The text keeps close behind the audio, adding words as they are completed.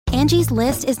Angie's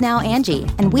List is now Angie,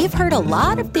 and we've heard a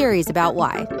lot of theories about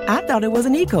why. I thought it was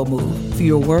an eco move.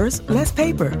 Fewer words, less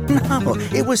paper. No,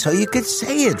 it was so you could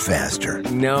say it faster.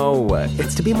 No,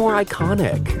 it's to be more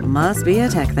iconic. Must be a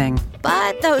tech thing.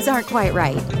 But those aren't quite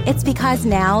right. It's because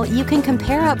now you can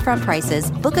compare upfront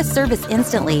prices, book a service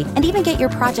instantly, and even get your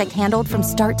project handled from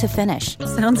start to finish.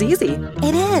 Sounds easy.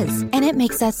 It is, and it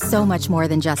makes us so much more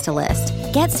than just a list.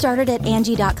 Get started at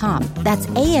Angie.com. That's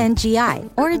ANGI,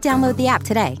 or download the app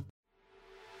today.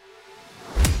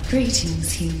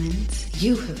 Greetings, humans.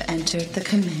 You have entered the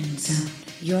Command Zone,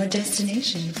 your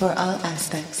destination for all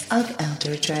aspects of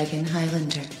Elder Dragon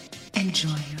Highlander. Enjoy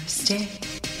your stay.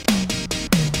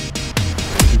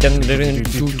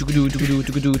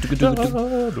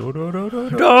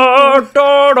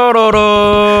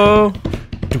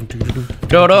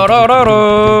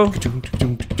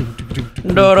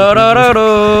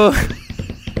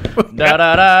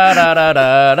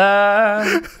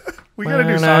 We gotta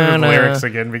do song with lyrics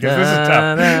again because this is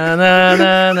tough.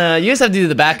 You just have to do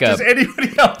the backup. Does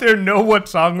anybody out there know what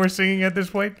song we're singing at this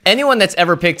point? Anyone that's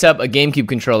ever picked up a GameCube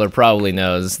controller probably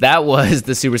knows. That was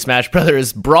the Super Smash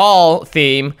Bros. Brawl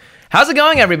theme. How's it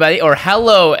going, everybody? Or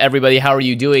hello, everybody. How are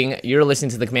you doing? You're listening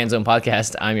to the Command Zone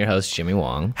podcast. I'm your host, Jimmy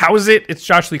Wong. How's it? It's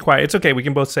Josh Lee Quiet. It's okay. We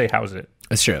can both say how's it.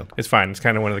 That's true. It's fine. It's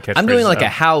kind of one of the catchphrases. I'm doing like a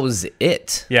how's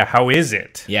it. Yeah, how is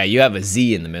it? Yeah, you have a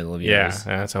Z in the middle of yours.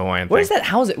 Yeah, that's a Hawaiian thing. What is that?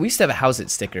 How's it? We used to have a how's it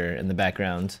sticker in the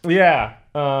background. Yeah.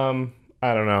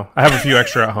 I don't know. I have a few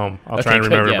extra at home. I'll try and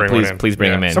remember to bring one in. Please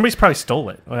bring them in. Somebody's probably stole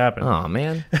it. What happened? Oh,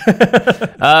 man.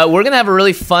 We're going to have a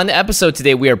really fun episode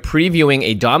today. We are previewing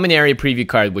a Dominaria preview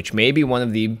card, which may be one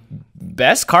of the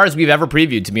best cards we've ever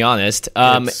previewed, to be honest.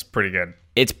 It's pretty good.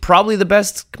 It's probably the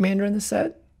best commander in the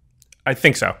set. I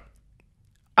think so.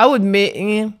 I would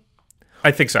admit... I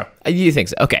think so. You think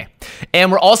so? Okay.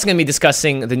 And we're also going to be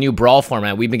discussing the new Brawl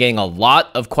format. We've been getting a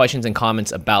lot of questions and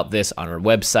comments about this on our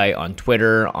website, on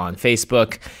Twitter, on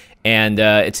Facebook. And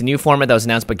it's a new format that was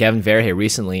announced by Gavin Verhey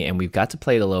recently, and we've got to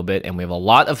play it a little bit, and we have a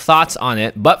lot of thoughts on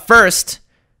it. But first,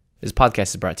 this podcast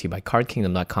is brought to you by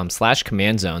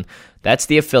cardkingdom.com/command-zone. That's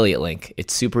the affiliate link.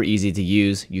 It's super easy to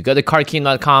use. You go to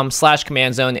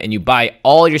cardkingdom.com/command-zone and you buy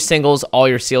all your singles, all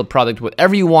your sealed product,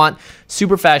 whatever you want.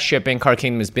 Super fast shipping. Card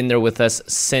Kingdom has been there with us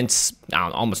since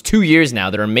almost 2 years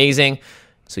now. They're amazing.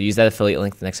 So use that affiliate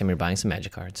link the next time you're buying some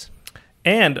Magic cards.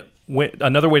 And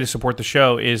another way to support the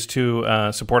show is to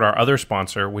support our other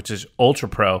sponsor, which is Ultra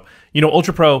Pro. You know,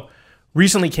 Ultra Pro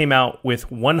recently came out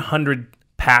with 100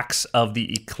 packs of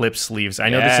the Eclipse sleeves. I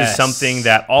know This is something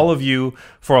that all of you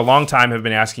for a long time have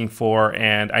been asking for,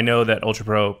 and I know that Ultra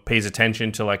Pro pays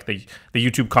attention to like the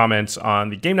YouTube comments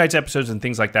on the Game Nights episodes and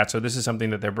things like that. So this is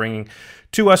something that they're bringing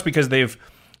to us because they've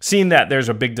seen that there's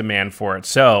a big demand for it.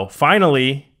 So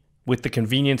finally, with the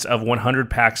convenience of 100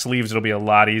 pack sleeves, it'll be a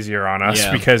lot easier on us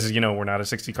because, you know, we're not a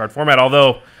 60 card format,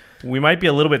 although we might be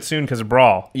a little bit soon because of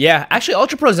Brawl. Yeah, actually,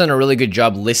 Ultra Pro's done a really good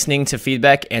job listening to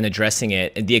feedback and addressing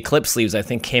it. And the Eclipse sleeves, I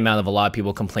think, came out of a lot of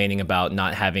people complaining about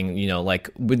not having, you know,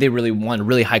 like, would they really want a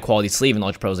really high-quality sleeve? And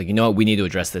Ultra Pro's like, you know what, we need to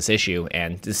address this issue.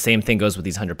 And the same thing goes with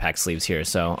these 100-pack sleeves here.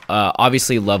 So,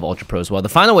 obviously, love Ultra Pro as well. The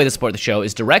final way to support the show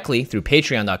is directly through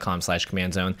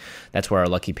patreon.com/command-zone. That's where our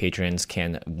lucky patrons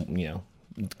can, you know,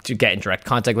 to get in direct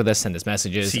contact with us, send us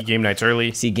messages. See Game Nights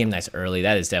early.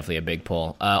 That is definitely a big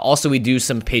pull. Also, we do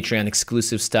some Patreon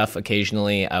exclusive stuff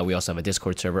occasionally. We also have a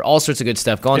Discord server. All sorts of good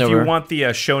stuff going over. If you want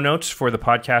the show notes for the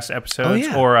podcast episodes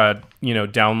or a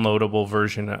downloadable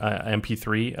version,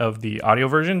 MP3 of the audio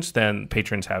versions, then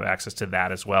patrons have access to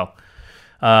that as well.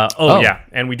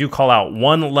 And we do call out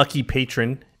one lucky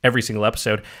patron every single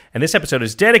episode. And this episode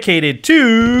is dedicated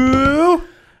to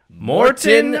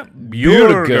Morten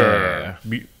Bjurger.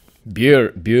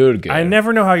 Bjurger. I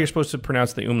never know how you're supposed to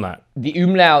pronounce the umlaut. The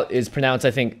umlaut is pronounced,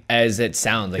 I think, as it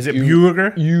sounds. Like is it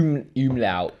Bjurger?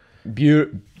 Umlaut.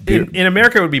 In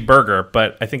America, it would be burger,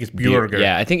 but I think it's Bjurger.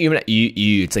 Yeah, I think umlaut.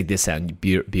 It's like this sound.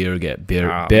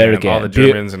 Bjurger. All the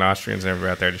Germans and Austrians and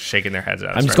everybody out there just shaking their heads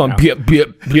at us. I'm just going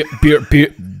Bjurger.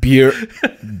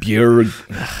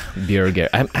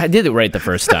 I did it right the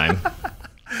first time.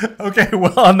 Okay,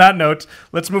 well, on that note,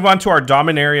 let's move on to our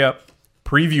Dominaria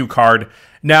preview card.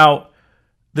 Now,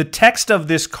 the text of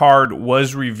this card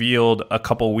was revealed a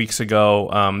couple weeks ago.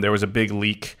 There was a big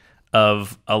leak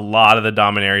of a lot of the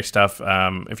Dominaria stuff.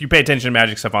 If you pay attention to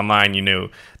Magic stuff online, you knew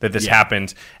that this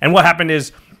happened. And what happened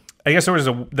is, I guess there was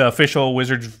the official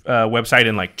Wizards website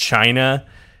in like China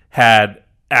had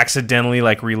accidentally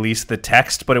like released the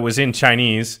text, but it was in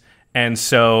Chinese. And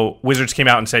so Wizards came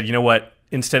out and said, you know what?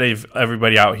 Instead of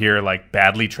everybody out here like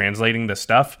badly translating the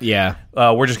stuff,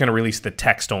 we're just going to release the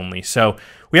text only. So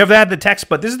we have had the text,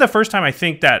 but this is the first time I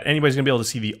think that anybody's going to be able to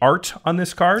see the art on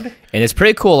this card. And it's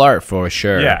pretty cool art for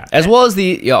sure. Yeah. As well as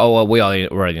the, we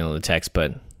already know the text,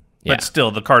 but yeah. But still,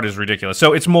 the card is ridiculous.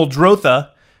 So it's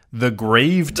Muldrotha, the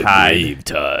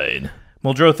Gravetide.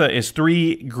 Muldrotha is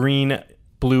 3 green,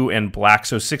 blue, and black,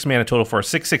 so 6 mana total for a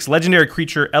 6/6 legendary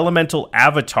creature, elemental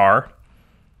avatar.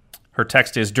 Her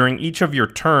text is, during each of your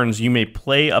turns, you may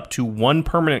play up to 1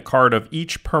 permanent card of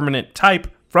each permanent type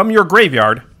from your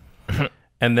graveyard.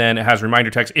 And then it has reminder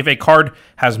text. If a card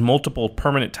has multiple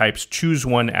permanent types, choose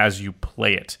one as you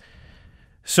play it.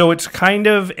 So it's kind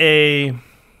of a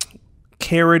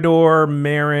Carador,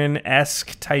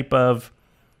 Marin-esque type of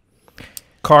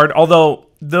card. Although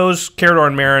those Carador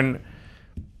and Marin,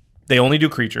 they only do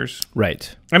creatures.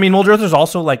 Right. I mean, Muldrotha is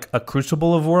also like a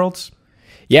Crucible of Worlds.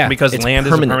 Yeah. Because land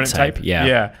is a permanent type.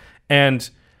 Yeah. And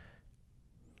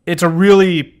it's a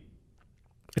really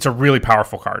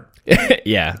powerful card.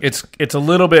 Yeah. It's a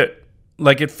little bit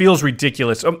like, it feels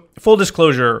ridiculous. Full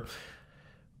disclosure,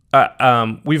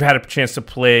 we've had a chance to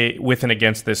play with and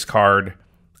against this card.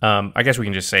 I guess we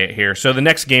can just say it here. So the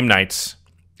next game nights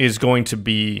is going to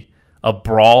be a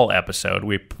Brawl episode.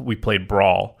 We played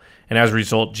Brawl, and as a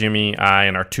result, Jimmy, I,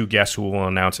 and our 2 guests who we'll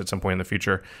announce at some point in the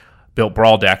future built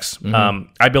Brawl decks.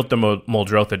 I built the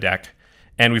Muldrotha deck,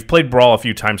 and we've played Brawl a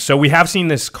few times. So we have seen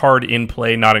this card in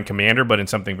play, not in Commander, but in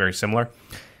something very similar.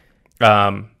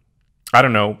 I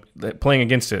don't know, playing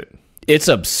against it. It's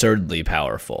absurdly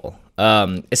powerful,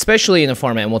 especially in a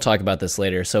format, and we'll talk about this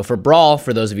later. So for Brawl,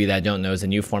 for those of you that don't know, is a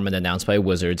new format announced by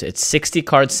Wizards. It's 60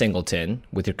 card singleton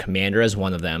with your commander as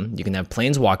one of them. You can have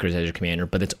planeswalkers as your commander,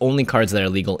 but it's only cards that are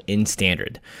legal in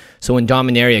standard. So when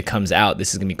Dominaria comes out,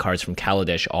 this is going to be cards from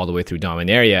Kaladesh all the way through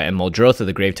Dominaria, and Muldrotha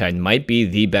the Gravetide might be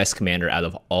the best commander out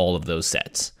of all of those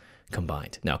sets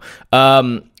combined. No.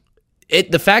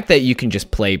 The fact that you can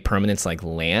just play permanents like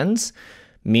lands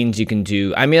means you can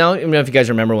do... I don't know if you guys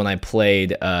remember when I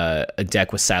played a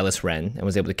deck with Silas Wren and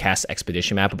was able to cast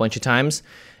Expedition Map a bunch of times.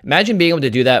 Imagine being able to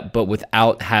do that, but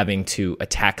without having to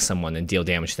attack someone and deal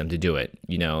damage to them to do it,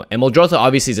 you know? And Muldrotha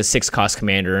obviously is a 6-cost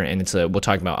commander, and we'll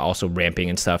talk about also ramping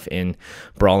and stuff in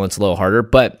Brawl, and it's a little harder,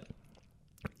 but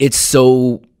it's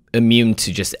so immune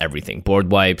to just everything.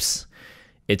 Board wipes...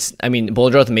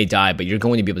 Muldrotha may die, but you're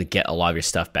going to be able to get a lot of your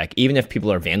stuff back. Even if people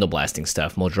are Vandal Blasting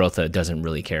stuff, Muldrotha doesn't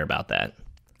really care about that.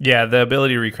 Yeah, the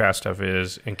ability to recraft stuff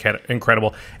is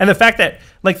incredible. And the fact that,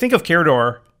 think of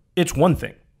Carador, it's one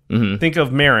thing. Mm-hmm. Think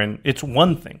of Marin, it's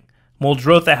one thing.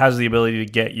 Muldrotha has the ability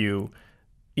to get you,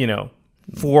 4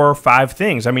 or 5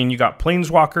 things. I mean, you got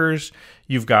Planeswalkers,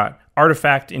 you've got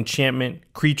Artifact, Enchantment,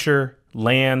 Creature,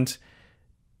 Land.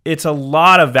 It's a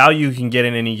lot of value you can get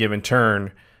in any given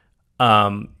turn.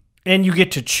 And you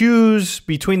get to choose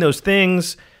between those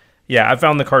things. Yeah, I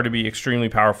found the card to be extremely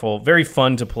powerful. Very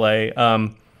fun to play.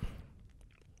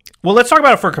 Well, let's talk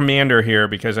about it for Commander here,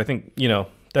 because I think,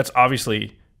 that's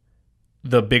obviously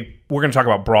the big... We're going to talk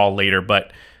about Brawl later,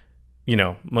 but,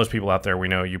 most people out there, we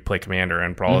know you play Commander,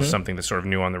 and Brawl is something that's sort of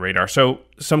new on the radar. So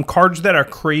some cards that are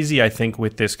crazy, I think,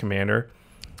 with this Commander.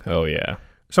 Oh, yeah.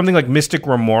 Something like Mystic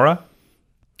Remora.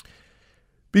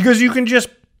 Because you can just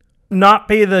not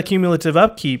pay the cumulative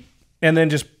upkeep and then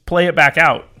just play it back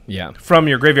out from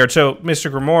your graveyard. So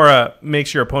Mystic Remora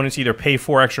makes your opponents either pay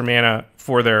 4 extra mana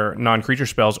for their non-creature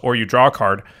spells, or you draw a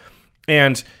card.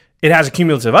 And it has a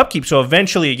cumulative upkeep, so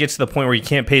eventually it gets to the point where you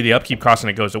can't pay the upkeep cost and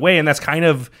it goes away, and that's kind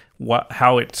of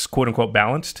how it's quote-unquote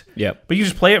balanced. Yep. But you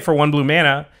just play it for 1 blue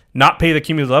mana, not pay the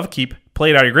cumulative upkeep, play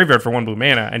it out of your graveyard for 1 blue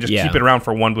mana, and just keep it around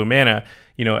for 1 blue mana,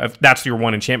 if that's your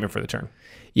 1 enchantment for the turn.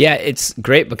 Yeah, it's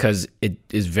great because it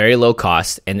is very low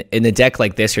cost, and in a deck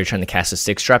like this, you're trying to cast a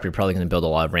 6-drop, you're probably going to build a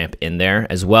lot of ramp in there,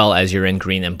 as well as you're in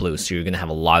green and blue, so you're going to have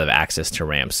a lot of access to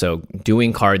ramp. So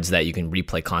doing cards that you can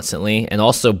replay constantly, and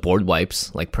also board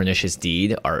wipes like Pernicious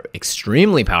Deed are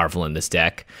extremely powerful in this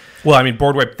deck. Well,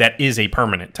 board wipe, that is a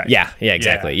permanent type. Yeah,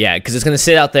 exactly. Yeah, because it's going to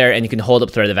sit out there, and you can hold up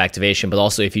Threat of Activation, but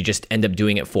also if you just end up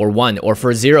doing it for 1 or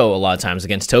for 0 a lot of times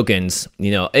against tokens,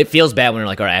 it feels bad when you're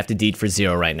like, all right, I have to Deed for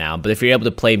 0 right now. But if you're able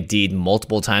to play Deed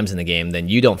multiple times in the game, then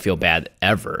you don't feel bad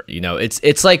ever.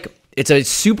 It's a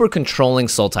super controlling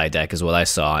Sultai deck is what I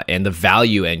saw, and the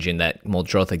value engine that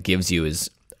Muldrotha gives you is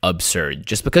absurd.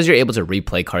 Just because you're able to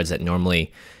replay cards that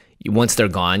normally, once they're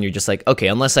gone, you're just like, okay,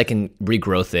 unless I can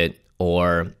regrowth it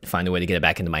or find a way to get it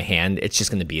back into my hand, it's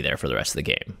just going to be there for the rest of the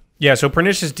game. Yeah, so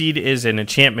Pernicious Deed is an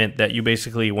enchantment that you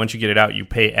basically, once you get it out, you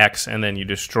pay X, and then you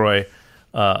destroy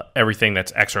everything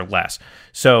that's X or less.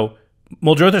 So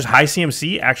Muldrotha's high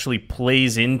CMC actually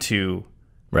plays into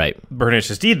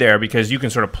Pernicious Deed there, because you can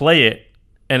sort of play it,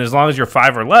 and as long as you're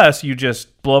 5 or less, you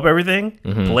just blow up everything,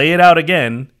 play it out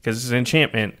again, because it's an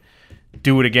enchantment,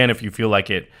 do it again if you feel like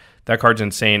it. That card's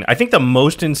insane. I think the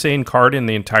most insane card in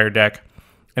the entire deck,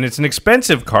 and it's an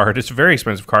expensive card. It's a very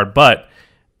expensive card, but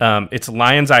it's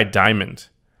Lion's Eye Diamond.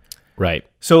 Right.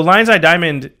 So Lion's Eye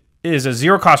Diamond is a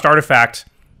 0-cost artifact.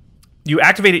 You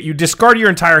activate it, you discard your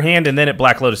entire hand, and then it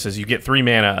Black Lotuses. You get 3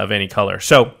 mana of any color.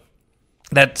 So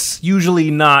that's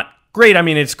usually not great. I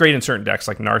mean, it's great in certain decks,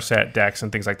 like Narset decks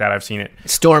and things like that. I've seen it.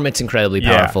 Storm, it's incredibly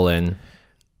powerful in.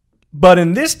 But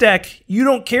in this deck, you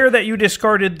don't care that you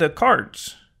discarded the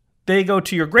cards. They go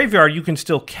to your graveyard, you can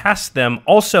still cast them.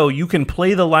 Also, you can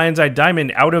play the Lion's Eye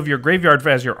Diamond out of your graveyard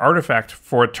as your artifact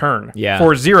for a turn. Yeah.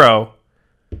 For 0.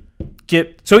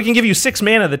 So it can give you 6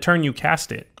 mana the turn you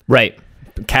cast it. Right.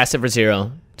 Cast it for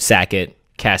 0, sack it.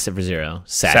 Cast it for 0,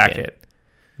 sack it.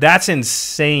 That's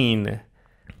insane.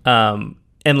 And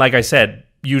like I said,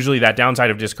 usually that downside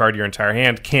of discard your entire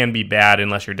hand can be bad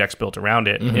unless your deck's built around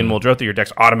it. In Muldrotha, your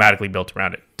deck's automatically built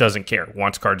around it. Doesn't care.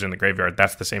 Wants cards in the graveyard.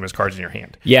 That's the same as cards in your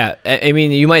hand. Yeah, I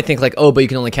mean, you might think like, oh, but you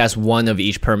can only cast 1 of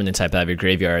each permanent type out of your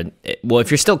graveyard. Well,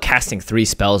 if you're still casting 3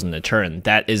 spells in a turn,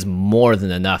 that is more than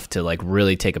enough to like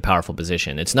really take a powerful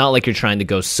position. It's not like you're trying to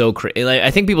go so crazy. Like, I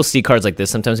think people see cards like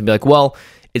this sometimes and be like, well,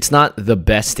 it's not the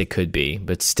best it could be,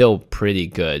 but it's still pretty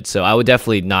good. So I would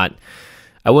definitely not...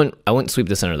 I wouldn't sweep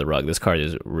this under the rug. This card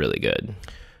is really good.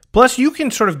 Plus, you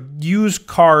can sort of use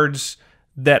cards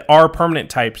that are permanent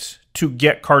types to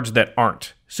get cards that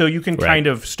aren't. So you can kind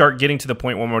of start getting to the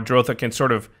point where Muldrotha can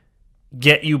sort of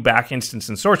get you back instants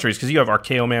and sorceries, because you have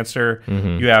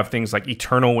Archaeomancer, you have things like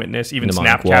Eternal Witness, even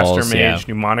Mnemonic Snapcaster Walls, Mage,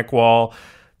 Mnemonic Wall.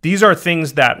 These are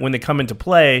things that when they come into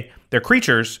play, they're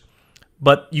creatures,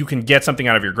 but you can get something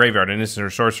out of your graveyard, an instant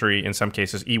or sorcery. In some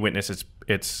cases, E-Witness,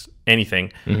 it's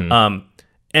anything.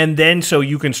 And then so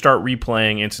you can start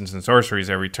replaying instants and sorceries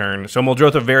every turn. So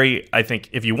Muldrotha I think,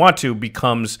 if you want to,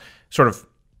 becomes sort of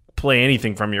play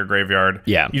anything from your graveyard.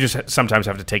 Yeah. You just sometimes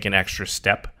have to take an extra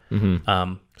step.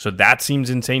 So that seems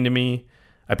insane to me.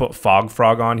 I put Fog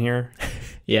Frog on here.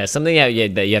 Yeah, something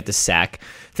that you have to sack.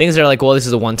 Things that are like, well, this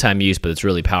is a one-time use, but it's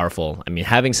really powerful. I mean,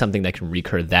 having something that can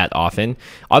recur that often.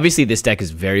 Obviously, this deck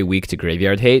is very weak to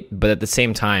graveyard hate, but at the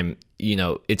same time,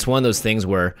 it's one of those things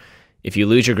where if you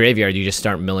lose your graveyard, you just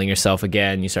start milling yourself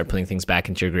again. You start putting things back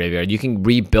into your graveyard. You can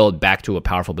rebuild back to a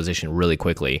powerful position really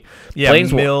quickly. Yeah,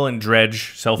 mill and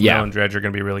dredge, self-mill and dredge are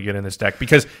going to be really good in this deck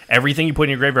because everything you put in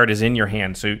your graveyard is in your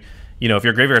hand. So, if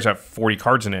your graveyard's got 40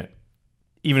 cards in it,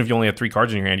 even if you only have 3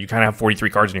 cards in your hand, you kind of have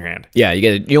 43 cards in your hand. Yeah,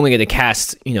 you only get to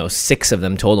cast 6 of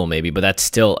them total maybe, but that's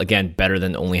still again better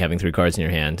than only having 3 cards in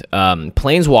your hand.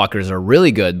 Planeswalkers are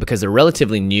really good because they're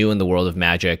relatively new in the world of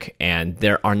Magic, and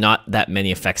there are not that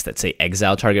many effects that say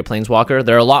exile target Planeswalker.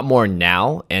 There are a lot more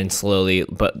now, and slowly,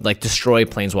 but like destroy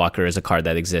Planeswalker is a card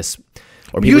that exists.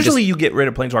 Or usually you get rid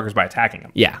of Planeswalkers by attacking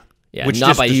them. Yeah, which not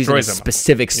just by using destroys them.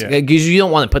 specifics. Because you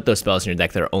don't want to put those spells in your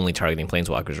deck that are only targeting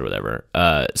Planeswalkers or whatever.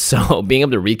 So being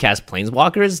able to recast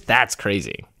Planeswalkers, that's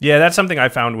crazy. Yeah, that's something I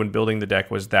found when building the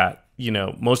deck was that,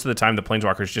 most of the time the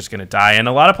Planeswalker is just going to die. And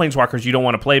a lot of Planeswalkers you don't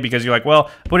want to play because you're like, well,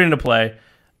 put it into play,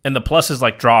 and the plus is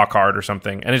like draw a card or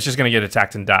something, and it's just going to get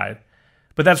attacked and died.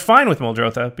 But that's fine with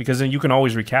Muldrotha because then you can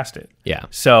always recast it. Yeah.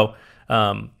 So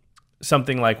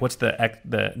something like, what's the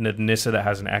Nissa that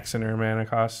has an X in her mana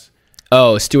cost?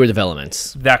 Oh, Steward of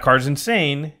Elements. That card's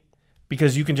insane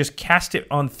because you can just cast it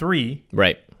on 3.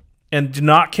 Right. And do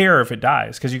not care if it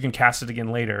dies because you can cast it again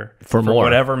later for more.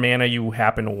 Whatever mana you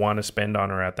happen to want to spend on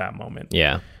her at that moment.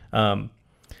 Yeah. Yeah.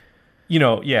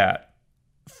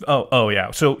 Oh,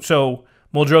 yeah. So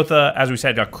Muldrotha, as we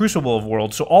said, got Crucible of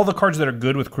Worlds. So all the cards that are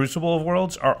good with Crucible of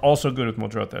Worlds are also good with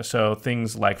Muldrotha. So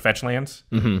things like Fetch Lands,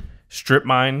 Strip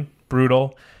Mine,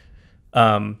 Brutal.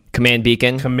 Command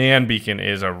Beacon. Command Beacon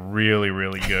is a really,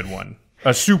 really good one.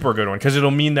 A super good one, because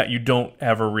it'll mean that you don't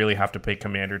ever really have to pay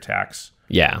commander tax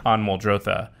on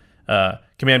Muldrotha.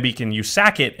 Command Beacon, you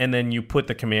sack it, and then you put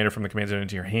the commander from the command zone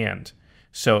into your hand.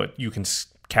 So you can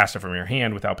cast it from your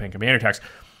hand without paying commander tax.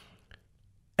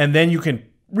 And then you can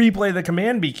replay the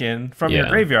Command Beacon from your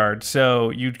graveyard.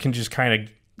 So you can just kind of,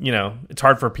 it's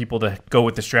hard for people to go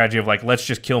with the strategy of like, let's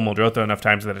just kill Muldrotha enough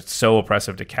times that it's so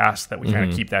oppressive to cast that we kind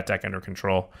of keep that deck under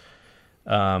control.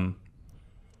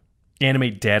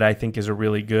 Animate Dead, I think, is a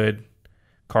really good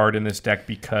card in this deck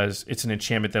because it's an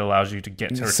enchantment that allows you to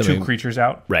get sort of 2 creatures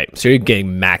out. Right. So you're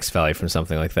getting max value from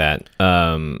something like that.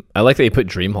 I like that you put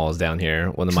Dream Halls down here,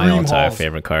 one of my all-time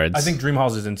favorite cards. I think Dream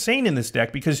Halls is insane in this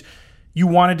deck because you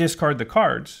want to discard the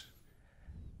cards,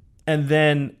 and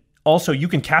then also you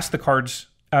can cast the cards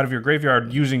out of your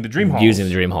graveyard using the Dream Halls. Using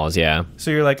the Dream Halls, yeah.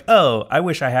 So you're like, oh, I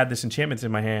wish I had this enchantment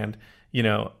in my hand.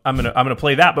 I'm gonna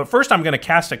play that. But first, I'm gonna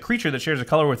cast a creature that shares a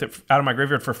color with it out of my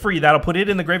graveyard for free. That'll put it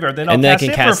in the graveyard. Then I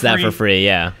can cast that for free.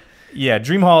 Yeah. Yeah,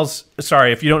 Dream Halls.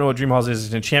 Sorry, if you don't know what Dream Halls is,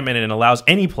 it's an enchantment and it allows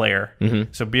any player.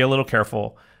 So be a little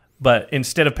careful. But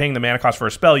instead of paying the mana cost for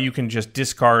a spell, you can just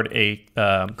discard a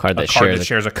card that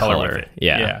shares a color with it.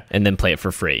 Yeah, and then play it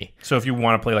for free. So if you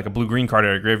want to play like a blue-green card out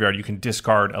of your graveyard, you can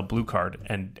discard a blue card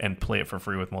and play it for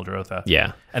free with Muldrotha.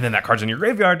 Yeah. And then that card's in your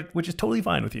graveyard, which is totally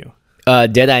fine with you.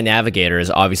 Deadeye Navigator is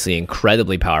obviously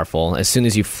incredibly powerful. As soon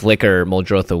as you flicker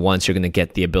Muldrotha once, you're going to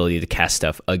get the ability to cast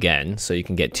stuff again. So you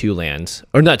can get 2 lands.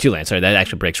 Or not 2 lands, sorry, that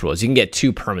actually breaks rules. You can get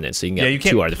 2 permanents, so you can get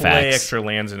 2 artifacts. Play extra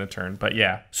lands in a turn, but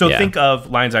yeah. So think of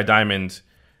Lion's Eye Diamond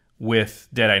with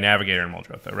Deadeye Navigator and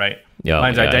Muldrotha, right? Yeah,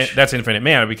 Lion's Eye that's infinite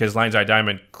mana because Lion's Eye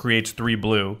Diamond creates 3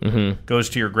 blue, goes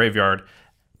to your graveyard.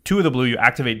 2 of the blue, you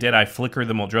activate Deadeye, flicker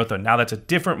the Muldrotha. Now that's a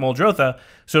different Muldrotha,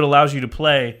 so it allows you to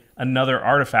play another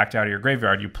artifact out of your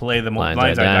graveyard. You play the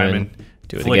Lion's Eye Diamond,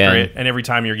 flicker it, and every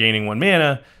time you're gaining 1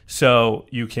 mana, so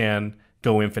you can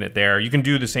go infinite there. You can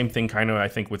do the same thing kind of, I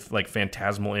think, with like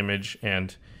Phantasmal Image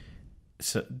and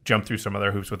jump through some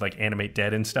other hoops with like Animate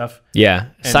Dead and stuff. Yeah.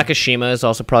 Sakashima is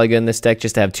also probably good in this deck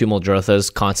just to have 2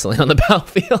 Muldrothas constantly on the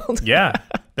battlefield. Yeah.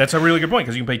 That's a really good point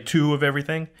because you can play 2 of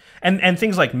everything. And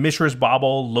things like Mishra's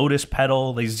Bauble, Lotus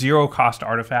Petal, they 0-cost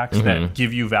artifacts that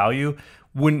give you value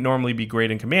wouldn't normally be great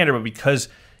in Commander, but because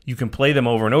you can play them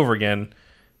over and over again,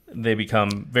 they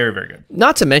become very, very good.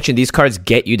 Not to mention, these cards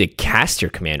get you to cast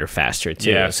your commander faster,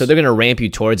 too. Yes. So they're going to ramp you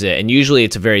towards it. And usually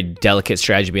it's a very delicate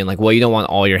strategy being like, well, you don't want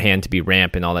all your hand to be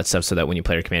ramp and all that stuff so that when you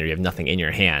play your commander, you have nothing in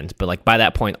your hand. But like by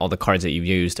that point, all the cards that you've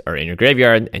used are in your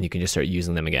graveyard, and you can just start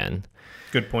using them again.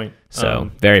 Good point.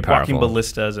 So very powerful. Walking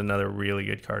Ballista is another really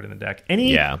good card in the deck.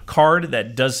 Any card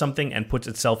that does something and puts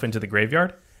itself into the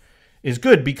graveyard is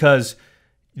good because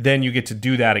then you get to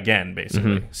do that again,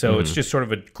 basically. So it's just sort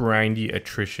of a grindy,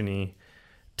 attrition-y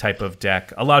type of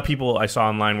deck. A lot of people I saw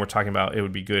online were talking about it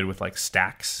would be good with like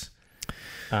stacks.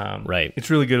 Right. It's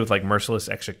really good with like Merciless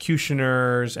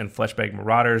Executioners and Fleshbag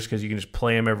Marauders because you can just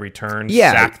play them every turn,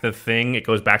 sack the thing, it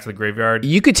goes back to the graveyard.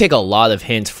 You could take a lot of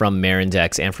hints from Marin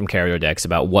decks and from Carrier decks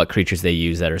about what creatures they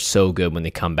use that are so good when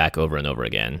they come back over and over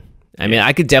again. I mean,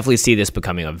 I could definitely see this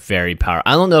becoming a very powerful...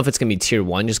 I don't know if it's going to be tier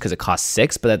 1 just because it costs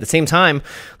 6, but at the same time,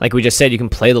 like we just said, you can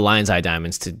play the Lion's Eye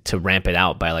Diamonds to ramp it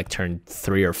out by like turn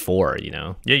 3 or 4, you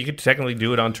know? Yeah, you could technically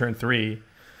do it on turn 3.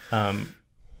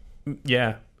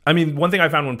 Yeah. I mean, one thing I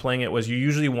found when playing it was you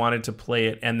usually wanted to play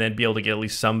it and then be able to get at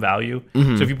least some value.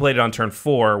 So if you played it on turn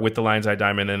 4 with the Lion's Eye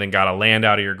Diamond and then got a land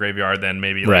out of your graveyard, then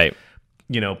maybe like,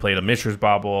 played a Mishra's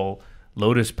Bauble,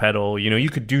 Lotus Petal, you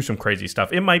could do some crazy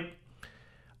stuff. It might...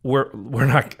 We're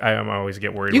not. I always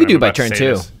get worried. You can do it by turn 2.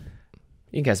 You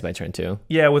can cast it by turn 2.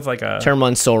 Yeah, with like a turn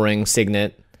 1 Soul Ring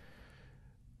Signet,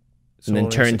 and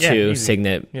then turn 2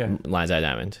 Signet Lion's Eye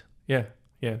Diamond. Yeah.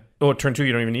 Oh, turn 2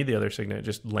 you don't even need the other Signet.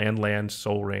 Just land,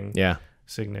 Soul Ring. Yeah.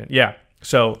 Signet. Yeah.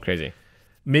 So crazy.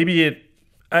 Maybe it.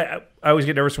 I always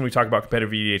get nervous when we talk about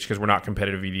competitive EDH because we're not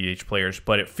competitive EDH players,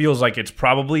 but it feels like it's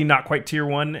probably not quite tier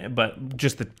 1, but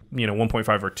just the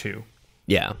 1.5 or 2.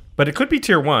 Yeah. But it could be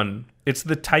tier 1. It's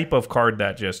the type of card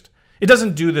that just... It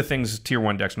doesn't do the things tier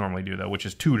 1 decks normally do, though, which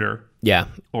is tutor. Yeah.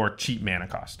 Or cheap mana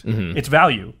cost. It's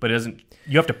value, but it doesn't...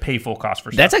 You have to pay full cost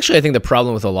for stuff. That's actually, I think, the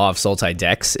problem with a lot of Sultai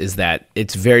decks is that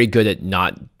it's very good at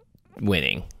not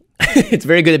winning. It's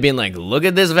very good at being like, look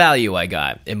at this value I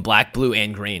got in black, blue,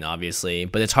 and green, obviously.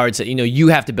 But it's hard to... you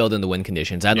have to build in the win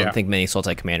conditions. I don't think many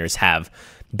Sultai commanders have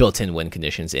built-in win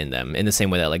conditions in them in the same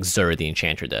way that like Zur the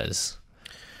Enchanter does.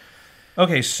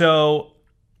 Okay, so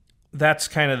that's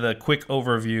kind of the quick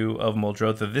overview of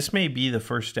Muldrotha. This may be the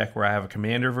first deck where I have a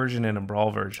Commander version and a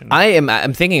Brawl version.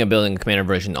 I'm thinking of building a Commander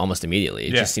version almost immediately.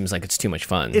 It just seems like it's too much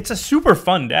fun. It's a super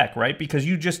fun deck, right? Because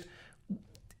you just...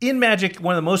 In Magic,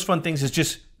 one of the most fun things is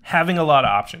just having a lot of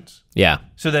options. Yeah.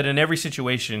 So that in every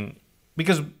situation...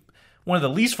 Because one of the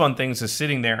least fun things is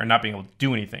sitting there and not being able to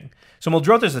do anything. So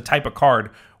Muldrotha is the type of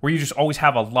card where you just always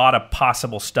have a lot of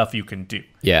possible stuff you can do.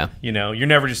 Yeah. You're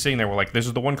never just sitting there where like, this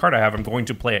is the one card I have, I'm going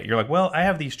to play it. You're like, well, I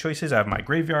have these choices. I have my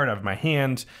graveyard, I have my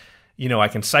hand. I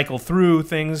can cycle through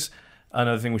things.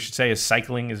 Another thing we should say is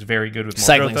cycling is very good with Muldrotha.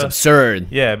 Cycling's absurd.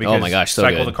 Yeah, because oh my gosh, so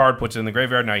cycle good. the card, puts it in the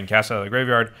graveyard, now you can cast it out of the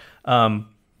graveyard.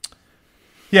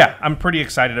 Yeah, I'm pretty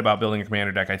excited about building a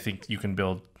commander deck. I think you can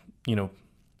build,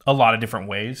 a lot of different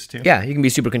ways too. Yeah, you can be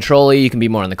super control-y, you can be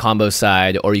more on the combo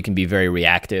side, or you can be very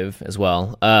reactive as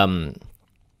well.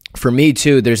 For me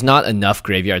too, there's not enough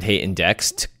graveyard hate in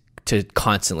decks to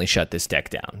constantly shut this deck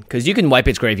down. Because you can wipe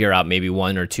its graveyard out maybe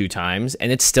 1 or 2 times,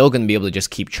 and it's still going to be able to just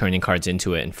keep churning cards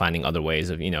into it and finding other ways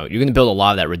of, you're going to build a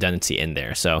lot of that redundancy in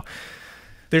there. So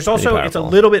There's also, it's a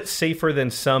little bit safer than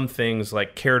some things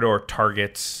like Carador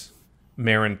targets,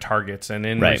 Marin targets, and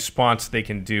in response they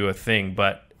can do a thing.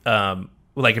 But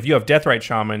like if you have Deathrite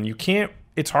Shaman, you can't,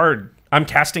 it's hard. I'm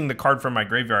casting the card from my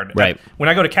graveyard. Right. When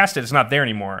I go to cast it, it's not there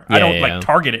anymore. I don't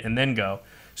target it and then go.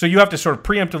 So you have to sort of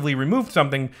preemptively remove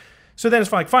something. So then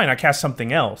it's like, fine, I cast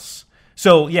something else.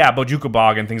 So yeah, Bojuka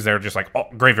Bog and things that are just like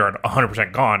graveyard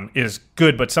 100% gone is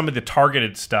good, but some of the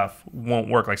targeted stuff won't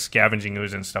work, like Scavenging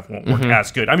Ooze and stuff won't work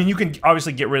as good. I mean, you can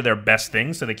obviously get rid of their best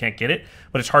things so they can't get it,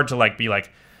 but it's hard to like be like,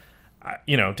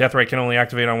 Deathrite can only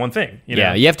activate on one thing. You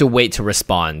know? You have to wait to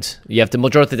respond. You have to,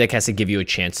 majority of the deck has to give you a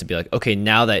chance to be like, okay,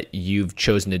 now that you've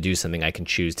chosen to do something, I can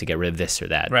choose to get rid of this or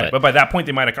that. Right, but by that point,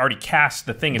 they might have already cast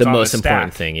the thing. It's the on most the stack.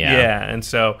 important thing, Yeah, and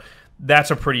so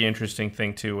that's a pretty interesting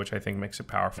thing too, which I think makes it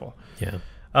powerful. Yeah.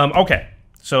 Okay,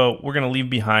 so we're going to leave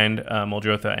behind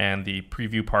Muldrotha and the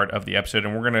preview part of the episode,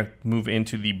 and we're going to move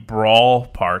into the Brawl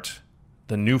part,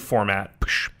 the new format.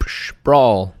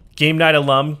 Brawl. Game Night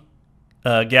alum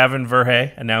Gavin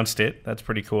Verhey announced it. That's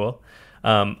pretty cool.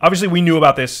 Obviously, we knew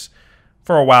about this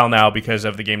for a while now because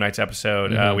of the Game Nights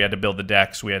episode. We had to build the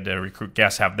decks. We had to recruit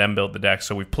guests, have them build the decks.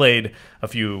 So we played a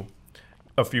few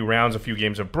rounds, a few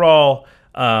games of Brawl.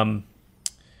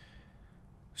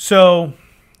 So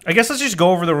I guess let's just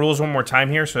go over the rules one more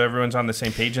time here so everyone's on the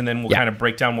same page, and then we'll kind of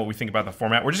break down what we think about the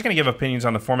format. We're just going to give opinions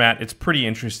on the format. It's pretty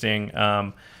interesting,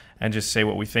 and just say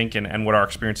what we think and what our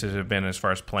experiences have been as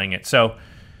far as playing it. So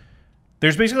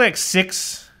there's basically like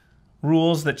 6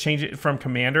 rules that change it from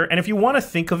Commander, and if you want to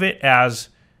think of it as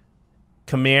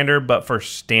Commander but for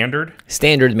Standard.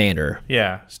 Standard Mander.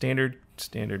 Yeah, Standard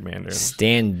Mander.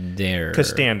 Standard.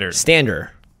 Castandard.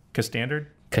 Standard. Castandard?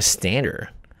 Castander.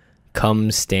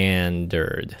 Come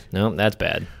standard. No, that's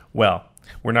bad. Well,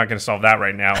 we're not going to solve that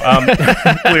right now.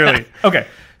 Clearly. Okay,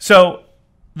 so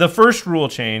the first rule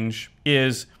change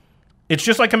is it's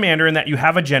just like Commander in that you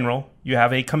have a general, you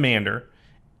have a commander,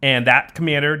 and that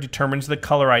commander determines the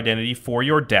color identity for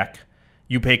your deck.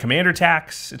 You pay commander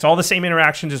tax. It's all the same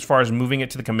interactions as far as moving it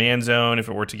to the command zone. If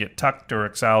it were to get tucked or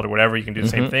exiled or whatever, you can do the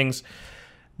same things.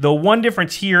 The one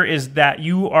difference here is that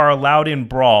you are allowed in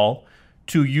Brawl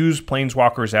to use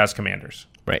Planeswalkers as commanders.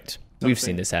 Right. We've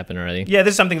seen this happen already. Yeah,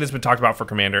 this is something that's been talked about for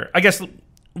Commander. I guess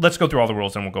let's go through all the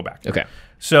rules and we'll go back. Okay.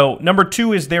 So number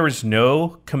 2 is there is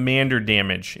no commander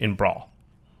damage in Brawl.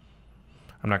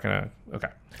 I'm not going to... Okay.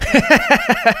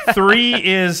 3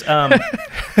 is...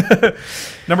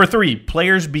 number 3,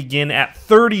 players begin at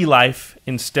 30 life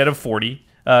instead of 40.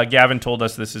 Gavin told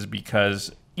us this is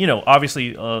because,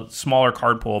 obviously a smaller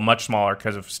card pool, much smaller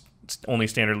because of only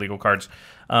standard legal cards.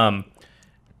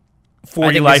 40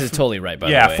 I think life this is totally right, by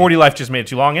the way. Yeah, 40 life just made it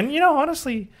too long. And,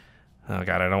 honestly... Oh,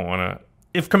 God, I don't want to...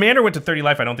 If Commander went to 30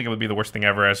 life, I don't think it would be the worst thing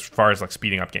ever as far as like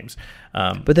speeding up games.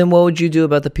 But then what would you do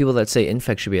about the people that say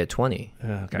Infect should be at 20?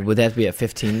 Okay. Would that be at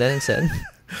 15 then instead?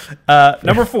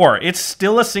 Number 4, it's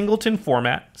still a singleton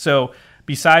format. So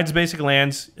besides basic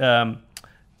lands,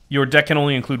 your deck can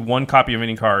only include 1 copy of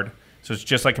any card. So it's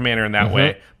just like Commander in that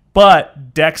way.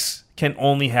 But decks can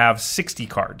only have 60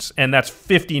 cards. And that's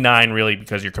 59 really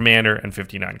because you're Commander and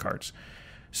 59 cards.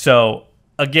 So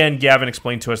again, Gavin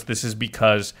explained to us this is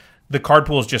because the card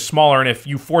pool is just smaller, and if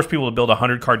you force people to build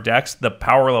 100-card decks, the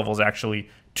power level is actually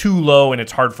too low, and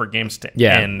it's hard for games to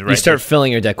end. Right? You start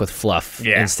filling your deck with fluff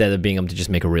instead of being able to just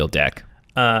make a real deck.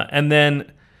 And then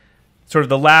sort of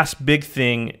the last big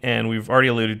thing, and we've already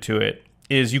alluded to it,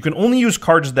 is you can only use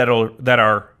cards that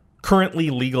are currently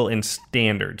legal in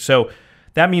Standard. So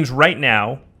that means right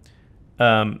now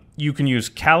you can use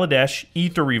Kaladesh,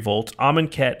 Aether Revolt,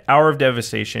 Amonkhet, Hour of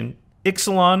Devastation,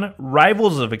 Ixalan,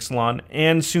 Rivals of Ixalan,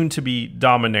 and soon-to-be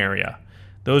Dominaria.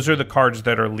 Those are the cards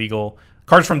that are legal.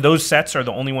 Cards from those sets are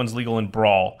the only ones legal in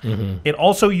Brawl. It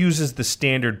also uses the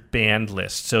standard banned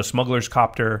list. So Smuggler's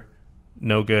Copter,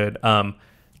 no good.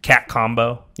 Cat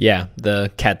Combo. Yeah,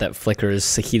 the cat that flickers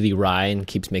Saheeli Rai and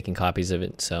keeps making copies of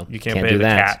it. So you can't pay the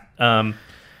cat.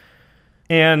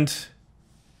 And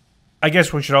I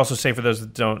guess we should also say for those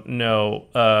that don't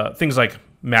know, things like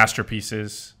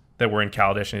Masterpieces that were in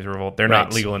Kaladesh and Aether Revolt, they're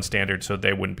not legal in Standard, so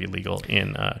they wouldn't be legal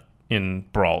in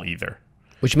Brawl either.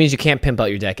 Which means you can't pimp out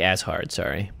your deck as hard,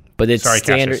 but it's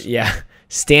standard. Cassius. Yeah,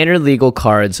 standard legal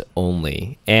cards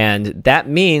only. And that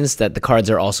means that the cards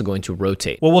are also going to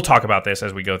rotate. Well, we'll talk about this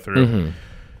as we go through.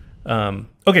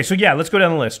 Okay, so yeah, let's go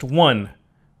down the list. 1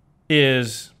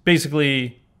 is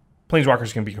basically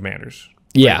Planeswalkers can be commanders.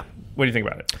 Yeah. What do you think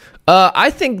about it? I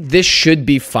think this should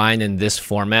be fine in this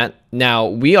format. Now,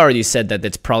 we already said that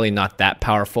it's probably not that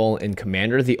powerful in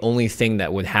Commander. The only thing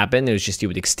that would happen is just you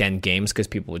would extend games because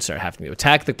people would start having to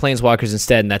attack the Planeswalkers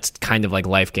instead, and that's kind of like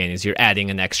life gain, is you're adding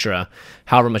an extra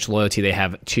however much loyalty they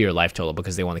have to your life total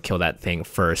because they want to kill that thing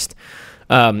first.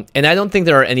 And I don't think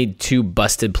there are any two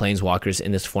busted Planeswalkers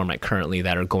in this format currently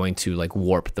that are going to like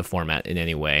warp the format in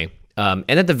any way. And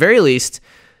at the very least,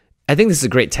 I think this is a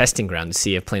great testing ground to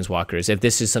see if Planeswalkers, if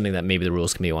this is something that maybe the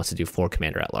Rules Committee wants to do for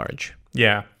Commander at large.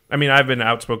 Yeah. I mean, I've been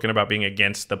outspoken about being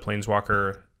against the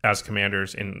Planeswalker as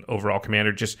commanders in overall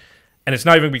Commander. And it's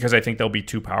not even because I think they'll be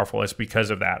too powerful. It's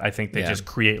because of that. I think they just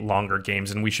create longer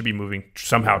games, and we should be moving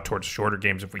somehow towards shorter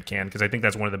games if we can, because I think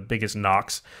that's one of the biggest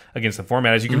knocks against the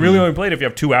format is you can really only play it if you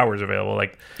have 2 hours available.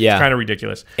 Like, it's kind of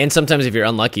ridiculous. And sometimes if you're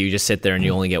unlucky, you just sit there and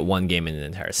you only get one game in an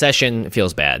entire session. It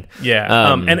feels bad.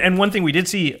 Yeah. And one thing we did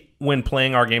see when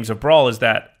playing our games of Brawl is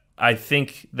that I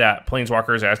think that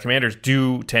Planeswalkers as commanders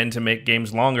do tend to make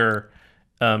games longer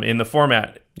in the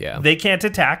format. Yeah. They can't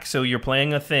attack, so you're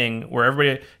playing a thing where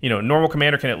everybody, normal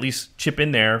commander can at least chip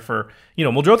in there for,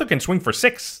 Muldrotha can swing for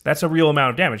 6. That's a real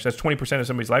amount of damage. That's 20% of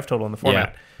somebody's life total in the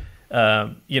format.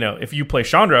 If you play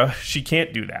Chandra, she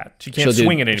can't do that. She can't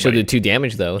swing at anybody. She'll do 2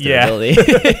 damage, though, with her ability.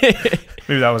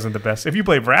 Maybe that wasn't the best. If you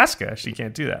play Vraska, she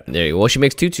can't do that. There you go. Well, she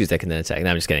makes 2/2s that can then attack. No,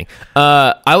 I'm just kidding.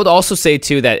 I would also say,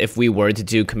 too, that if we were to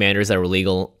do commanders that were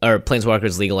legal, or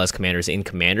Planeswalkers legal as commanders in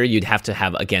Commander, you'd have to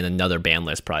have, again, another ban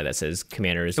list probably that says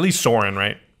commanders. At least Sorin,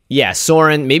 right? Yeah,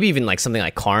 Sorin, maybe even like something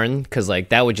like Karn, because like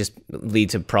that would just lead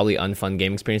to probably unfun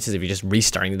game experiences if you're just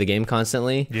restarting the game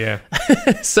constantly. Yeah.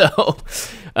 So,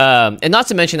 and not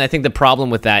to mention, I think the problem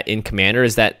with that in Commander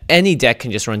is that any deck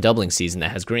can just run Doubling Season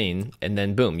that has green, and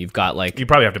then boom, you've got like... You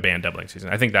probably have to ban Doubling Season.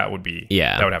 I think that would be...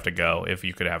 Yeah. That would have to go if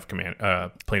you could have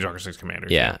Planeswalker 6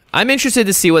 commanders. Yeah. I'm interested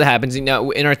to see what happens. In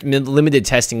our limited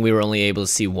testing, we were only able to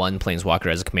see one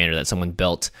Planeswalker as a commander that someone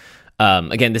built.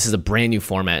 Again, this is a brand new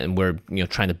format, and we're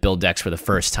trying to build decks for the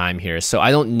first time here. So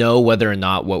I don't know whether or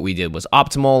not what we did was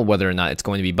optimal, whether or not it's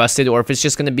going to be busted, or if it's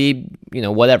just going to be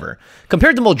whatever.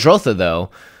 Compared to Muldrotha, though,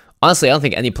 honestly, I don't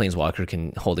think any Planeswalker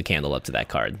can hold a candle up to that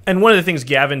card. And one of the things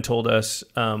Gavin told us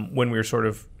when we were sort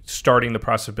of starting the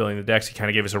process of building the decks, he kind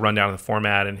of gave us a rundown of the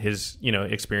format and his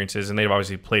experiences, and they've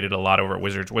obviously played it a lot over at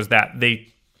Wizards. Was that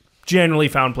they generally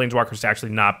found Planeswalkers to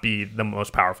actually not be the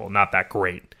most powerful, not that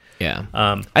great. Yeah.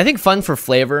 I think fun for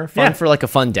flavor, for like a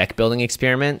fun deck building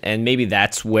experiment, and maybe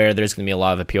that's where there's going to be a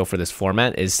lot of appeal for this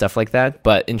format is stuff like that.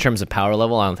 But in terms of power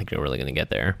level, I don't think we're really going to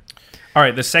get there. All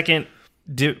right, the second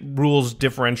rules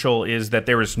differential is that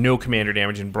there is no commander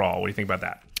damage in Brawl. What do you think about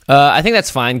that? I think that's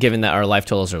fine given that our life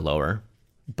totals are lower.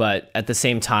 But at the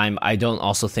same time, I don't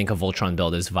also think a Voltron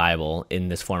build is viable in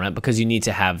this format because you need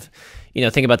to have...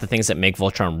 think about the things that make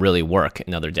Voltron really work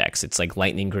in other decks. It's like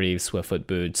Lightning Greaves, Swiftfoot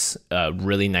Boots,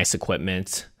 really nice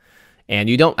equipment. And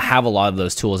you don't have a lot of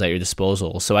those tools at your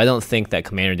disposal. So I don't think that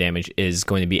commander damage is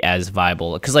going to be as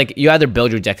viable. Because you either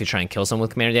build your deck to try and kill someone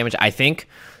with commander damage, I think,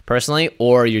 personally,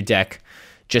 or your deck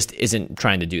just isn't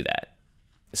trying to do that.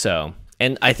 So...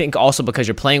 And I think also because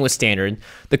you're playing with Standard,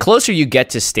 the closer you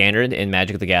get to Standard in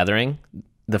Magic the Gathering,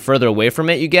 the further away from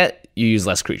it you get, you use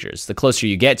less creatures. The closer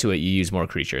you get to it, you use more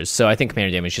creatures. So I think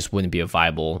commander damage just wouldn't be a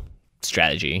viable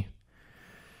strategy.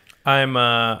 I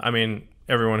mean,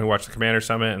 everyone who watched the Commander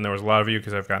Summit, and there was a lot of you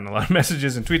because I've gotten a lot of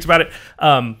messages and tweets about it,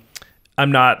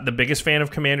 I'm not the biggest fan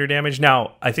of commander damage.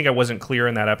 Now, I think I wasn't clear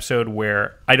in that episode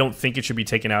where I don't think it should be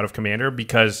taken out of commander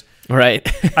because... Right.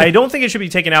 I don't think it should be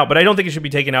taken out, but I don't think it should be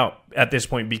taken out at this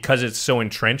point because it's so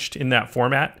entrenched in that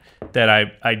format that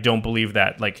I don't believe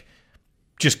that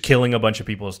just killing a bunch of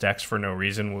people's decks for no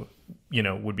reason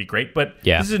would be great. But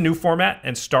This is a new format,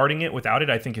 and starting it without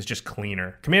it I think is just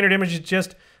cleaner. Commander damage is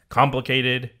just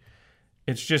complicated.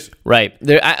 It's just... Right.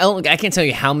 I can't tell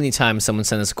you how many times someone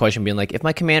sent us a question being like, if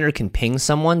my commander can ping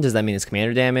someone, does that mean it's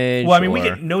commander damage? Well, I mean, we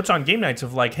get notes on game nights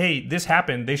of hey, this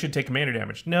happened, they should take commander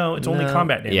damage. No, it's only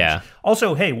combat damage. Yeah.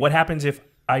 Also, hey, what happens if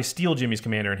I steal Jimmy's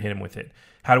commander and hit him with it?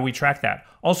 How do we track that?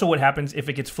 Also, what happens if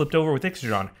it gets flipped over with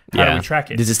Ixodron? How do we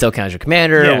track it? Does it still count as your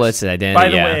commander? Yes. What's the identity? By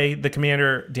the way, the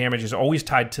commander damage is always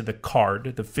tied to the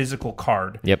card, the physical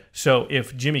card. Yep. So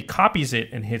if Jimmy copies it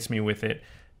and hits me with it,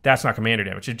 that's not commander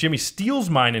damage. If Jimmy steals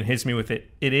mine and hits me with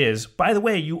it, it is. By the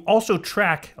way, you also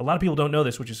track, a lot of people don't know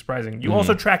this, which is surprising. You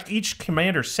also track each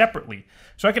commander separately.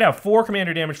 So I could have 4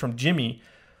 commander damage from Jimmy,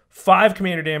 5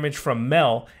 commander damage from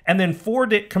Mel, and then 4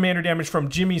 commander damage from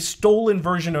Jimmy's stolen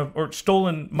version of, or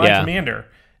stolen my commander.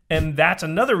 And that's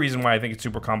another reason why I think it's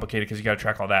super complicated because you got to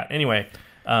track all that. Anyway,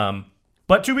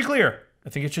 but to be clear, I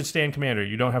think it should stay in Commander.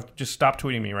 You don't have to just stop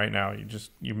tweeting me right now.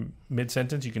 You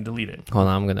mid-sentence, you can delete it. Hold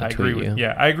on, I'm going to tweet you.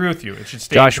 I agree with you. It should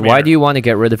stay Josh, in Commander. why do you want to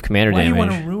get rid of Commander damage? Why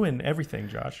do you want to ruin everything,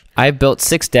 Josh? I built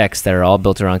 6 decks that are all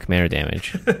built around Commander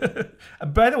damage.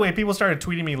 By the way, people started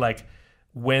tweeting me like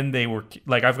when they were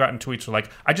like, I've gotten tweets like,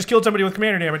 I just killed somebody with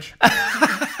Commander damage.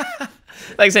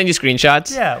 Like send you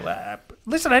screenshots? Yeah.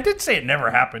 Listen, I didn't say it never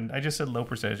happened. I just said low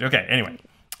percentage. Okay, anyway.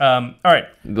 All right.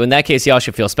 In that case, y'all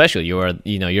should feel special. You're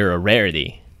a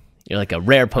rarity. You're like a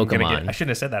rare Pokemon. I shouldn't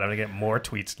have said that. I'm going to get more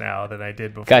tweets now than I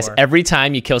did before. Guys, every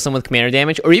time you kill someone with Commander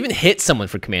damage, or even hit someone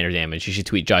for Commander damage, you should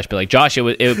tweet Josh. Be like, Josh, it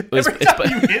was every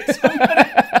time you hit somebody?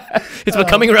 It's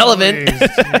becoming relevant. Please,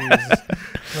 I'm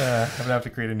going to have to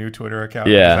create a new Twitter account.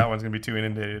 Yeah. That one's going to be too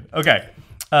inundated. Okay.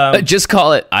 Just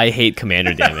call it I hate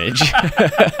Commander damage.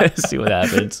 See what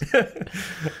happens.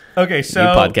 Okay, so...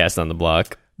 New podcast on the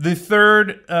block. The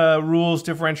third rules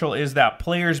differential is that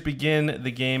players begin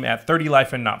the game at 30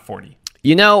 life and not 40.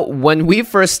 You know, when we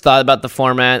first thought about the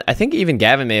format, I think even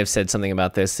Gavin may have said something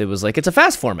about this. It was like, it's a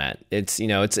fast format. It's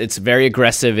very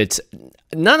aggressive.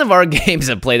 None of our games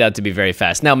have played out to be very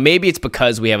fast. Now, maybe it's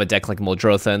because we have a deck like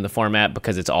Muldrotha in the format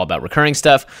because it's all about recurring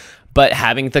stuff. But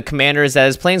having the commanders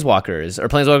as planeswalkers or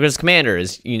planeswalkers as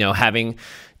commanders, having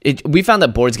it, we found that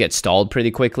boards get stalled pretty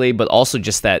quickly, but also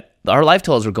just that our life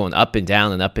totals were going up and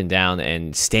down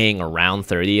and staying around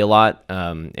 30 a lot.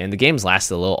 And the games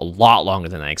lasted a lot longer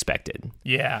than I expected.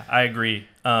 Yeah, I agree.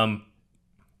 I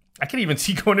could even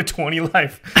see going to 20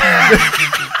 life.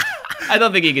 I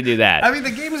don't think you could do that. I mean,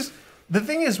 the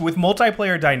thing is with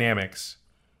multiplayer dynamics,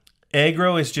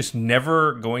 aggro is just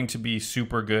never going to be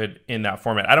super good in that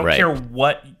format. I don't care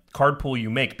what card pool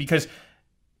you make, because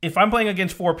if I'm playing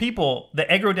against 4 people, the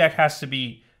aggro deck has to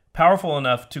be powerful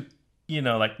enough to,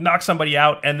 knock somebody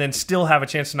out and then still have a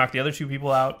chance to knock the other 2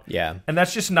 people out. Yeah. And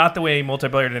that's just not the way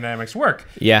multiplayer dynamics work.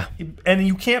 Yeah. And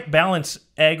you can't balance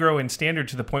aggro and standard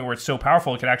to the point where it's so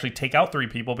powerful it can actually take out 3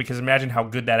 people, because imagine how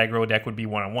good that aggro deck would be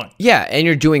one-on-one. Yeah, and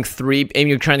you're doing 3, and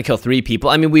you're trying to kill 3 people.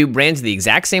 I mean, we ran to the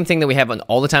exact same thing that we have on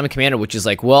all the time in Commander, which is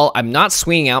like, well, I'm not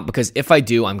swinging out because if I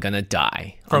do, I'm going to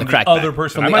die. From the other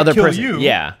person. From the other person. You.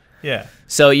 Yeah. Yeah.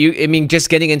 So just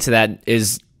getting into that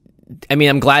is,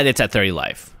 I'm glad it's at 30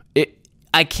 life.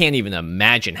 I can't even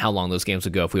imagine how long those games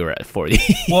would go if we were at 40.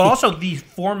 Well, also the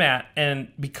format, and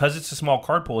because it's a small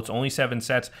card pool, it's only 7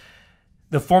 sets.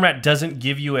 The format doesn't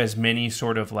give you as many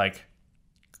sort of like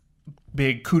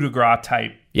big coup de grace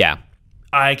type. Yeah.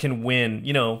 I can win.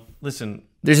 Listen.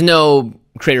 There's no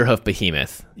Crater Hoof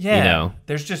Behemoth. Yeah.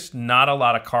 There's just not a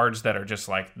lot of cards that are just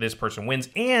like this person wins.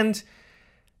 And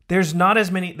there's not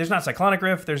Cyclonic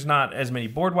Rift. There's not as many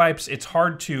board wipes. It's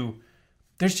hard to...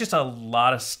 There's just a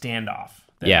lot of standoff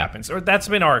that happens. Or that's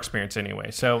been our experience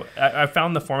anyway. So I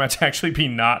found the format to actually be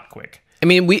not quick.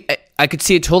 I could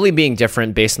see it totally being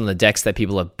different based on the decks that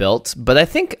people have built. But I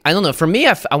don't know. For me,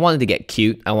 I wanted to get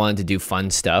cute. I wanted to do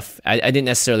fun stuff. I didn't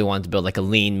necessarily want to build like a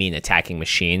lean, mean attacking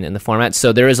machine in the format.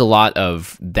 So there is a lot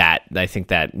of that I think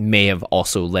that may have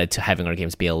also led to having our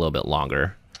games be a little bit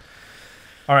longer.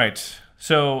 All right.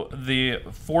 So the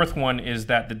fourth one is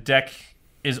that the deck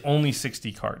is only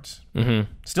 60 cards.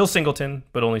 Mm-hmm. Still singleton,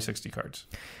 but only 60 cards.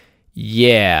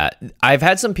 Yeah. I've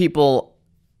had some people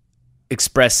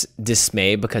express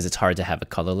dismay because it's hard to have a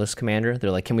colorless commander. They're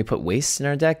like, can we put wastes in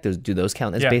our deck? Do those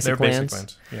count as basic lands?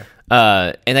 Basic lands.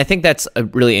 Yeah. And I think that's a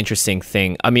really interesting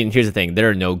thing. Here's the thing. There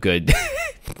are no good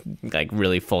like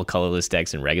really full colorless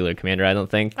decks in regular Commander, I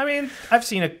don't think. I've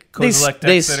seen a Kozilek deck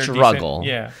they that are struggle.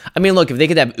 Decent. Yeah. Look, if they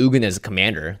could have Ugin as a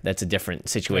commander, that's a different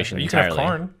situation entirely. You could have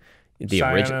Karn. The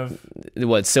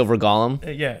original, Silver Golem?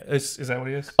 Is that what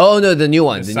he is? Oh no, the new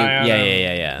one.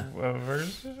 Yeah.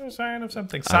 Scion of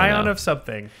something. Scion of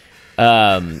something.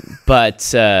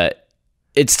 But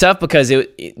it's tough because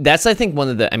that's I think one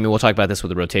of the. We'll talk about this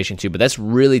with the rotation too, but that's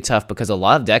really tough because a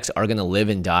lot of decks are going to live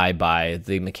and die by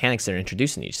the mechanics that are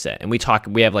introduced in each set. And we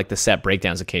have like the set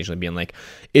breakdowns occasionally being like,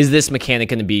 is this mechanic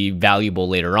going to be valuable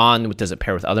later on? Does it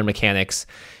pair with other mechanics?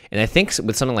 And I think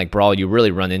with something like Brawl, you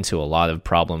really run into a lot of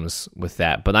problems with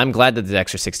that. But I'm glad that the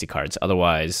decks are 60 cards.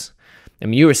 Otherwise,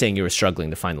 you were saying you were struggling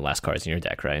to find the last cards in your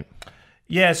deck, right?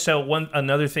 Yeah, so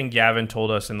another thing Gavin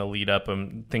told us in the lead up,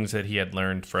 things that he had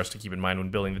learned for us to keep in mind when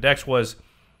building the decks was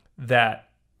that,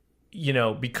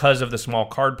 because of the small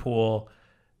card pool,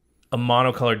 a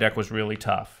monocolor deck was really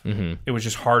tough. Mm-hmm. It was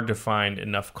just hard to find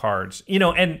enough cards.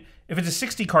 And if it's a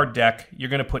 60 card deck, you're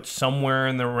going to put somewhere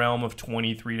in the realm of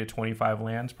 23 to 25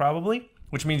 lands probably,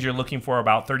 which means you're looking for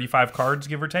about 35 cards,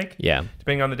 give or take. Yeah.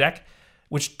 Depending on the deck,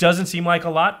 which doesn't seem like a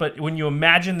lot, but when you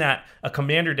imagine that a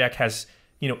Commander deck has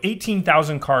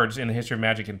 18,000 cards in the history of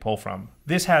Magic can pull from.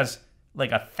 This has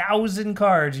like 1,000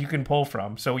 cards you can pull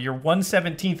from. So you're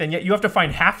 1/17th, and yet you have to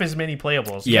find half as many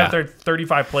playables. You have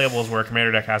 35 playables where a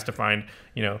commander deck has to find,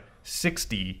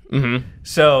 60. Mm-hmm.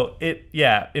 So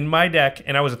in my deck,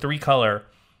 and I was a 3-color,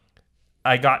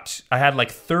 I had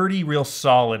like 30 real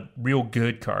solid, real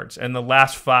good cards. And the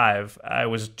last 5, I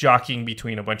was jockeying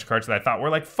between a bunch of cards that I thought were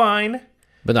like fine,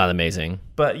 but not amazing.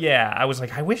 But yeah, I was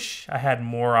like, I wish I had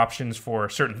more options for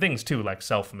certain things too, like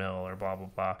self-mill or blah, blah,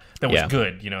 blah. That was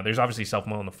good. There's obviously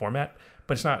self-mill in the format,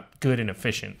 but it's not good and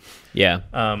efficient. Yeah.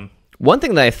 One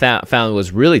thing that I found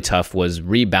was really tough was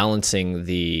rebalancing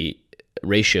the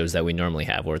ratios that we normally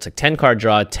have, where it's like 10 card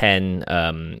draw, 10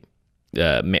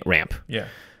 ramp. Yeah.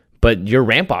 But your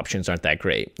ramp options aren't that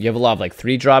great. You have a lot of like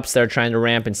 3 drops that are trying to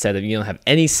ramp instead of, you don't have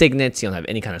any signets, you don't have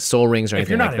any kind of soul rings or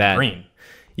anything like that. If you're not in green.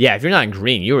 Yeah, if you're not in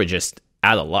green, you were just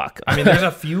out of luck. I mean, there's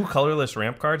a few colorless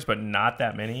ramp cards, but not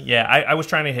that many. Yeah, I was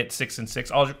trying to hit 6 and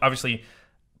 6. Obviously,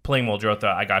 playing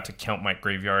Muldrotha, I got to count my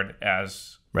graveyard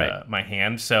as my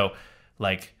hand. So,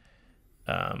 like,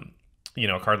 a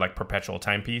card like Perpetual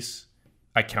Timepiece,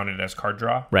 I counted as card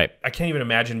draw. Right. I can't even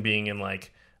imagine being in,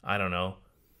 like, I don't know,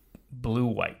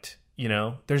 blue-white.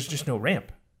 There's just no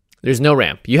ramp. There's no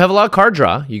ramp. You have a lot of card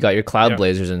draw. You got your Cloud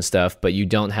Blazers and stuff, but you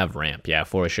don't have ramp. Yeah,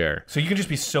 for sure. So you can just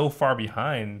be so far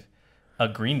behind a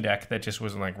green deck that just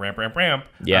wasn't like ramp.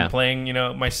 Yeah. I'm playing,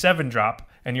 my 7-drop,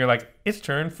 and you're like, it's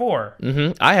turn 4.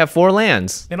 Mm-hmm. I have 4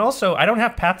 lands. And also, I don't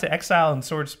have Path to Exile and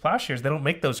Swords to Plowshares. They don't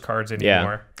make those cards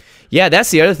anymore. Yeah,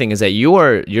 that's the other thing is that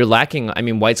you're lacking. I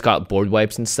mean, White's got board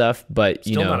wipes and stuff, but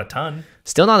Still not a ton.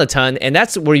 Still not a ton, and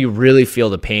that's where you really feel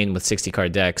the pain with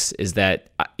 60-card decks is that,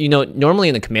 normally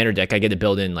in the commander deck, I get to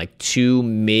build in like 2,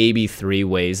 maybe 3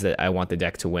 ways that I want the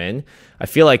deck to win. I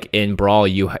feel like in Brawl,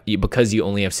 you because you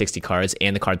only have 60 cards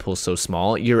and the card pool is so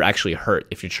small, you're actually hurt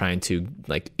if you're trying to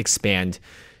like expand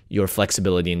your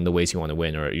flexibility in the ways you want to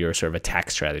win or your sort of attack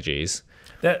strategies.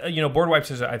 That board wipes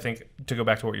is, I think, to go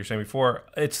back to what you were saying before,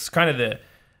 it's kind of the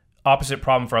opposite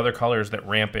problem for other colors that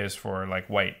ramp is for like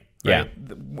white. Right?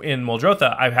 Yeah. In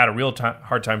Muldrotha, I've had a real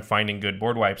hard time finding good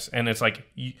board wipes, and it's like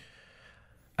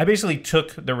I basically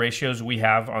took the ratios we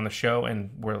have on the show, and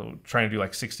we're trying to do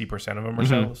like 60% of them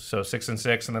or so 6 and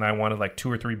 6, and then I wanted like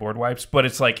 2 or 3 board wipes. But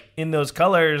it's like in those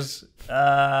colors,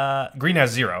 green has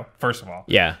 0. First of all,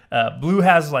 blue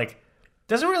has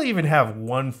doesn't really even have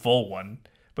one full one,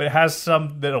 but it has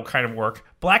some that'll kind of work.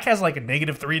 Black has like a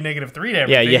 -3 to everything.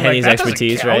 Yeah, Yehenny's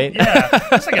expertise, right? Yeah,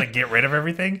 it's not going to get rid of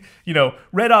everything.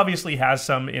 Red obviously has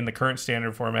some in the current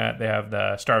standard format. They have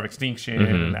the Star of Extinction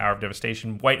and the Hour of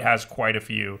Devastation. White has quite a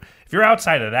few. If you're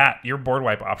outside of that, your board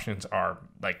wipe options are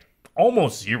like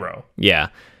almost 0. Yeah.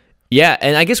 Yeah,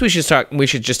 and I guess we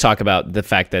should just talk about the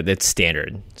fact that it's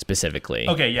standard specifically.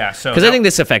 Okay, yeah. So because I think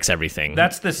this affects everything.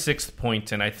 That's the 6th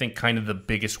point, and I think kind of the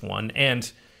biggest one.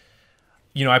 And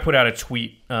I put out a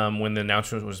tweet when the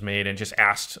announcement was made and just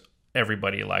asked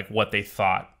everybody like what they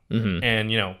thought,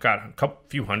 and got a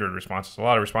few hundred responses, a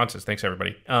lot of responses. Thanks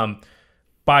everybody.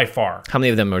 By far, how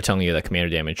many of them are telling you that commander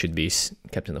damage should be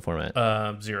kept in the format?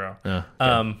 0.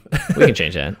 We can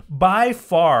change that. By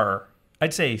far,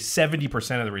 I'd say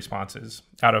 70% of the responses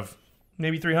out of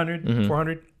maybe 300,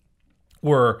 400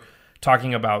 were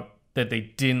talking about that they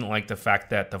didn't like the fact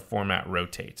that the format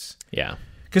rotates. Yeah.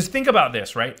 Because think about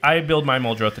this, right? I build my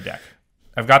Muldrotha deck.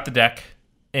 I've got the deck,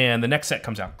 and the next set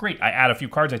comes out. Great. I add a few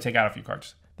cards. I take out a few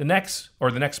cards. The next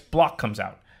block comes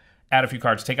out. Add a few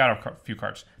cards. Take out a few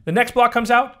cards. The next block comes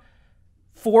out.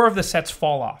 4 of the sets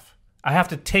fall off. I have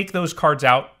to take those cards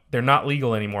out. They're not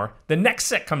legal anymore. The next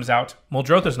set comes out.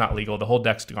 Muldrotha's not legal. The whole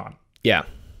deck's gone. Yeah.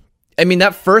 I mean,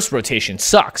 that first rotation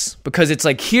sucks because it's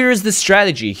like, here's the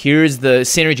strategy. Here's the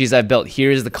synergies I've built.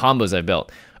 Here's the combos I've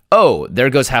built. Oh, there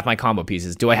goes half my combo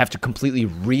pieces. Do I have to completely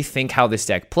rethink how this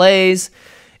deck plays?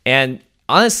 And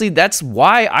honestly, that's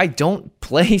why I don't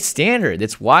play standard.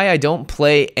 It's why I don't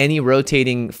play any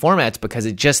rotating formats because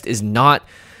it just is not...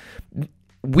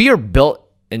 We are built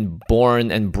and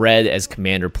born and bred as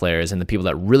Commander players, and the people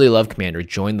that really love Commander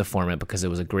joined the format because it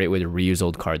was a great way to reuse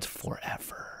old cards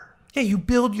forever. Yeah, you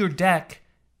build your deck.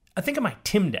 I think of my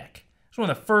Tim deck. It's one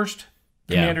of the first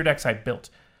Commander decks I built.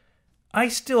 I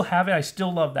still have it. I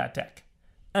still love that deck.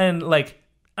 And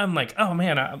I'm like, oh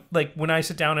man, when I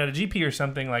sit down at a GP or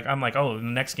something, I'm like, oh, the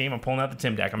next game I'm pulling out the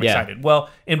Tim deck. I'm excited. Well,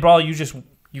 in Brawl,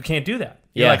 you can't do that.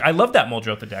 You're like, I love that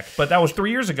Muldrotha deck, but that was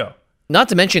 3 years ago. Not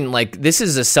to mention, this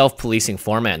is a self-policing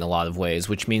format in a lot of ways,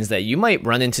 which means that you might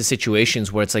run into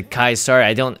situations where it's like, guys, sorry,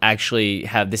 I don't actually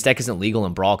have, this deck isn't legal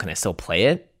in Brawl. Can I still play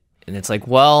it? And it's like,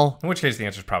 well, in which case the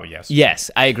answer is probably yes. Yes,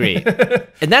 I agree.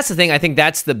 And that's the thing. I think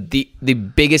that's the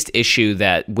biggest issue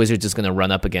that Wizards is going to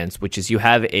run up against, which is you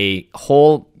have a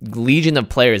whole legion of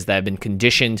players that have been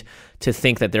conditioned to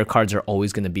think that their cards are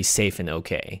always going to be safe and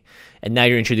okay. And now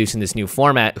you're introducing this new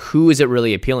format. Who is it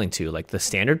really appealing to? Like the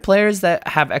standard players that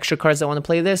have extra cards that want to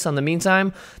play this on the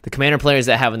meantime? The commander players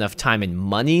that have enough time and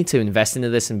money to invest into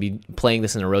this and be playing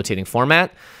this in a rotating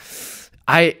format?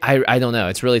 I don't know.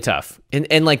 It's really tough.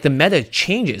 And like the meta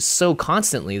changes so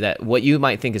constantly that what you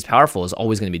might think is powerful is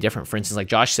always going to be different. For instance, like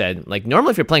Josh said, like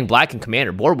normally if you're playing black and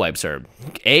commander, board wipes are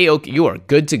okay, you are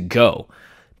good to go.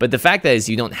 But the fact that is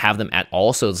you don't have them at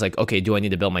all. So it's like, okay, do I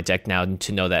need to build my deck now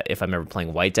to know that if I'm ever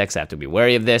playing white decks, I have to be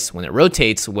wary of this. When it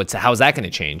rotates, how's that going to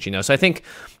change? So I think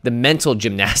the mental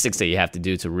gymnastics that you have to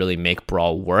do to really make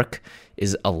Brawl work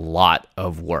is a lot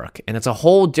of work. And it's a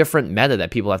whole different meta that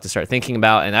people have to start thinking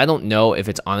about. And I don't know if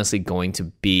it's honestly going to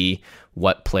be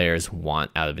what players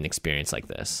want out of an experience like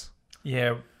this.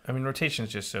 Yeah, I mean, rotation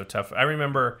is just so tough. I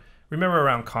remember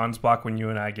around Cons Block when you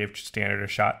and I gave Standard a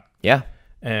shot. Yeah.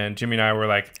 And Jimmy and I were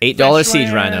like, $8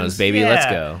 Siege Rhinos, baby. Yeah. Let's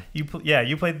go. You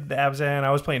played the Abzan. I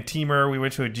was playing Teamer. We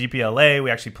went to a GPLA. We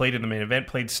actually played in the main event,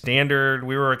 played Standard.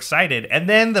 We were excited. And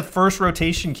then the first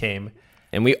rotation came.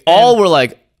 And we all were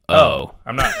like, oh,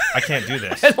 I can't do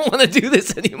this. I don't want to do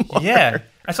this anymore. Yeah.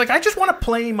 It's like, I just want to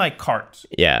play my cards.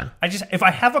 Yeah. If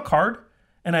I have a card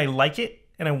and I like it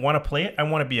and I want to play it, I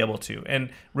want to be able to.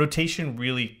 And rotation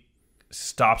really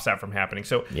stops that from happening.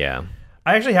 So yeah.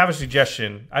 I actually have a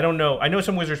suggestion. I don't know. I know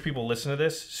some Wizards people listen to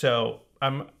this, so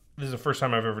this is the first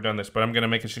time I've ever done this, but I'm going to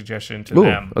make a suggestion to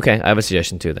them. Okay, I have a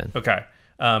suggestion too then. Okay.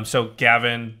 So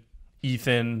Gavin,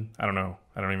 Ethan, I don't know.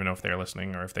 I don't even know if they're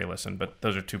listening or if they listen, but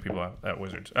those are two people at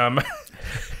Wizards.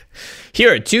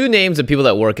 Here are two names of people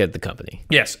that work at the company.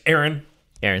 Yes, Aaron.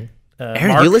 Aaron,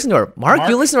 Mark, you listen to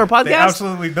you listen to our podcast?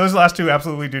 Absolutely. Those last two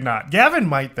absolutely do not. Gavin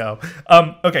might, though.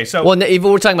 Okay, so... Well, if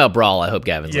we're talking about Brawl, I hope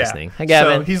Gavin's listening. Hi,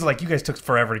 Gavin. So he's like, you guys took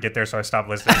forever to get there, so I stopped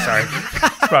listening. Sorry.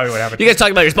 That's probably what happened. You guys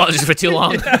talking about your sponsors for too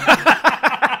long.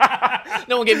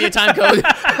 No one gave me a time code.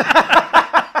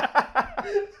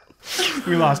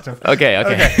 We lost him.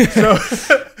 Okay.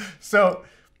 So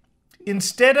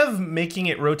instead of making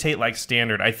it rotate like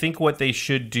Standard, I think what they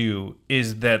should do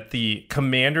is that the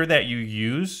commander that you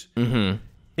use,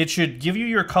 it should give you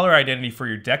your color identity for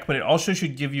your deck, but it also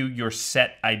should give you your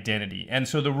set identity. And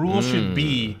so the rule should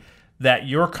be that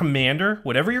your commander,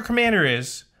 whatever your commander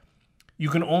is, you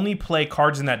can only play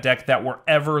cards in that deck that were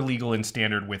ever legal in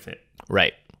Standard with it.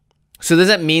 Right. So does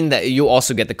that mean that you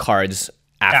also get the cards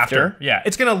after? Yeah,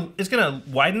 it's gonna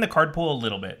widen the card pool a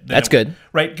little bit. That's good,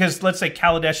 right? Because let's say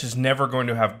Kaladesh is never going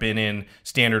to have been in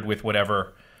Standard with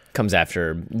whatever comes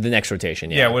after the next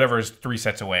rotation. Yeah, whatever is 3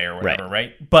 sets away or whatever,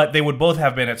 right? But they would both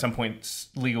have been at some point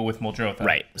legal with Muldrotha.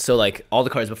 Right. So like all the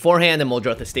cards beforehand, and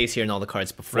Muldrotha stays here, and all the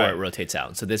cards before it rotates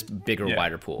out. So this bigger,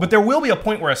 wider pool. But there will be a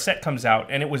point where a set comes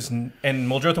out, and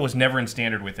Muldrotha was never in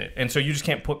Standard with it, and so you just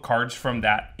can't put cards from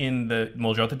that in the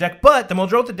Muldrotha deck. But the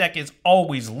Muldrotha deck is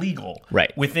always legal,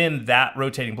 within that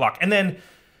rotating block. And then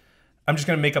I'm just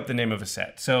going to make up the name of a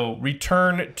set. So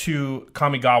Return to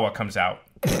Kamigawa comes out.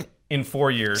 In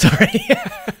 4 years. Sorry.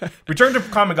 Return to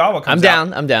Kamigawa comes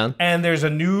out. I'm down. And there's a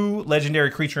new legendary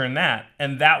creature in that.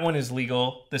 And that one is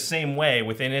legal the same way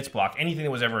within its block. Anything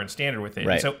that was ever in Standard with it.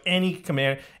 Right. And so any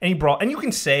command, any Brawl. And you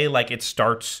can say, like, it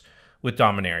starts with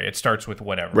Dominaria. It starts with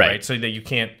whatever, right? So that you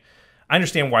can't... I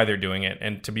understand why they're doing it.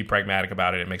 And to be pragmatic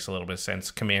about it, it makes a little bit of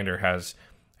sense. Commander has,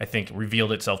 I think,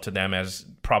 revealed itself to them as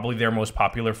probably their most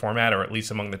popular format, or at least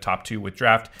among the top 2 with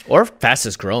Draft. Or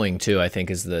fastest growing, too, I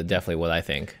think, is definitely what I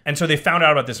think. And so they found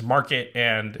out about this market,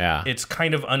 and it's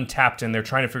kind of untapped, and they're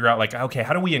trying to figure out, like, okay,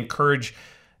 how do we encourage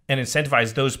and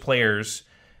incentivize those players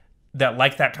that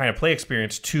like that kind of play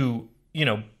experience to,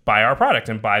 buy our product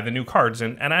and buy the new cards.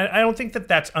 And I don't think that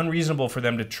that's unreasonable for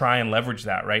them to try and leverage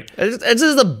that, right? This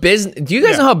is the business. Do you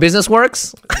guys know how business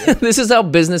works? This is how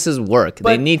businesses work.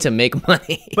 They need to make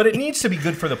money. But it needs to be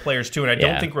good for the players too. And I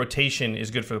don't think rotation is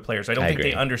good for the players. I don't think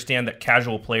they understand that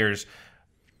casual players,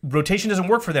 rotation doesn't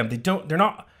work for them. They're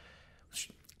not,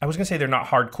 I was going to say they're not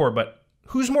hardcore, but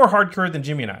who's more hardcore than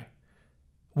Jimmy and I?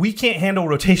 We can't handle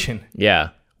rotation. Yeah.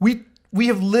 We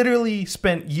have literally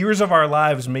spent years of our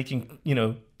lives making,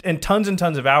 and tons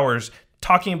of hours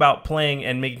talking about playing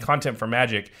and making content for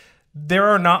Magic. There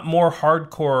are not more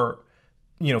hardcore,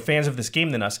 fans of this game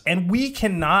than us, and we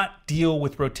cannot deal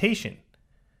with rotation.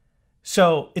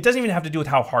 So it doesn't even have to do with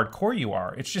how hardcore you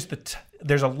are. It's just that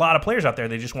there's a lot of players out there,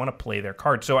 they just want to play their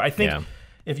cards. So I think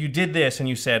if you did this and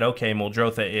you said, okay,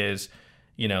 Muldrotha is,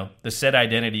 the set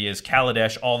identity is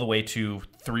Kaladesh all the way to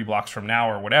 3 blocks from now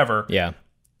or whatever. Yeah.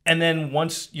 And then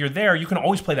once you're there, you can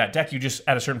always play that deck. You just,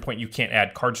 at a certain point, you can't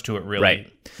add cards to it, really.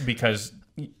 Right. Because...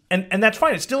 And that's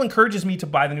fine. It still encourages me to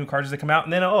buy the new cards that come out.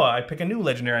 And then, I pick a new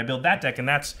legendary. I build that deck, and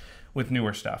that's with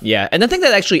newer stuff. Yeah, and I think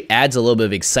that actually adds a little bit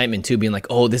of excitement, too, being like,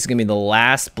 oh, this is going to be the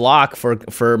last block for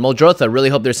Muldrotha. I really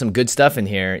hope there's some good stuff in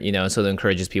here, so that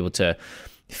encourages people to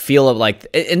feel like,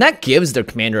 and that gives their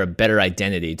commander a better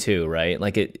identity too, right?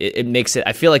 Like it makes it,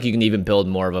 I feel like you can even build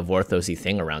more of a Vorthosy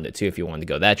thing around it too if you want to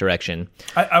go that direction.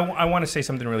 I want to say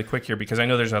something really quick here, because I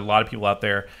know there's a lot of people out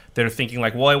there that are thinking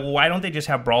like, well, why don't they just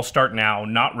have Brawl start now,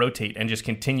 not rotate, and just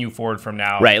continue forward from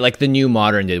now? Right, like the new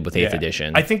Modern did with 8th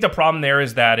edition. I think the problem there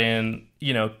is that in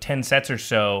 10 sets or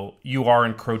so, you are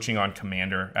encroaching on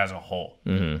Commander as a whole.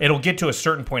 Mm-hmm. It'll get to a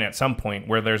certain point at some point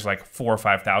where there's like 4,000 or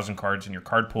 5,000 cards in your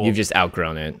card pool. You've just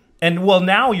outgrown it. And well,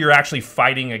 now you're actually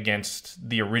fighting against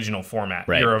the original format.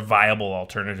 Right. You're a viable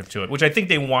alternative to it, which I think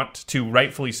they want to,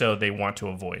 rightfully so, they want to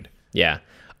avoid. Yeah.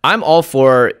 I'm all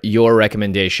for your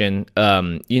recommendation.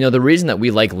 The reason that we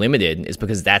like limited is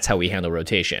because that's how we handle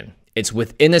rotation. It's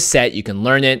within a set, you can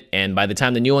learn it, and by the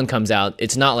time the new one comes out,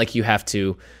 it's not like you have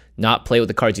to not play with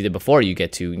the cards you did before. You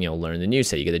get to learn the new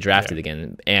set. You get to draft it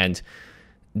again, and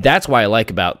that's why I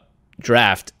like about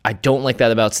draft. I don't like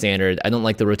that about standard. I don't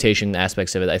like the rotation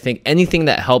aspects of it. I think anything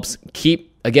that helps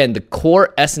keep, again, the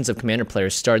core essence of Commander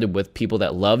players started with people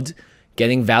that loved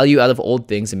getting value out of old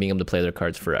things and being able to play their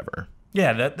cards forever.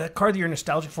 Yeah, that card that you're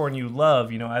nostalgic for and you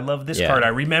love, I love this card. I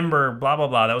remember blah, blah,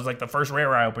 blah. That was like the first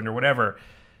rare I opened or whatever.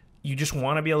 You just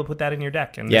want to be able to put that in your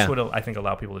deck, and this would, I think,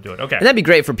 allow people to do it. Okay. And that'd be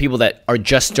great for people that are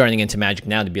just starting into Magic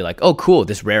now to be like, oh, cool,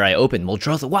 this rare I opened,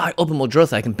 Muldrotha. Wow, I opened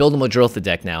Muldrotha. I can build a Muldrotha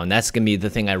deck now, and that's going to be the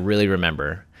thing I really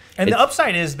remember. And the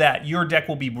upside is that your deck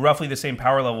will be roughly the same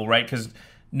power level, right? Because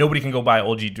nobody can go buy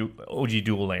OG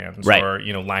dual lands or,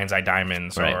 Lion's Eye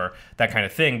Diamonds or that kind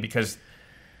of thing, because...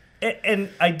 And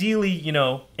ideally,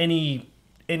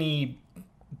 any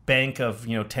bank of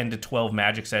 10 to 12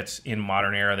 Magic sets in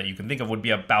Modern Era that you can think of would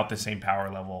be about the same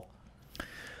power level.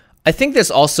 I think this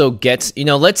also gets,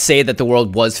 let's say that the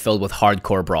world was filled with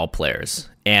hardcore Brawl players,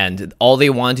 and all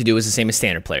they wanted to do is the same as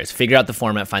standard players: figure out the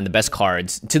format, find the best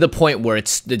cards, to the point where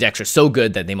the decks are so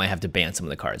good that they might have to ban some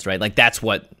of the cards, right? Like that's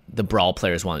what the Brawl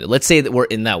players want to do. Let's say that we're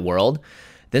in that world.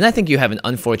 Then I think you have an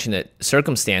unfortunate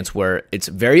circumstance where it's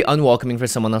very unwelcoming for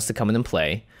someone else to come in and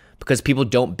play, because people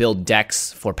don't build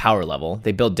decks for power level.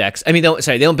 They build decks. They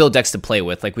don't build decks to play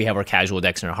with. Like we have our casual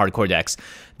decks and our hardcore decks.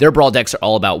 Their Brawl decks are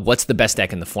all about what's the best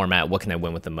deck in the format, what can I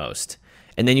win with the most?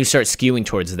 And then you start skewing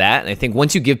towards that. And I think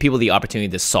once you give people the opportunity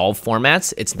to solve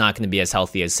formats, it's not going to be as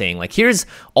healthy as saying, like, here's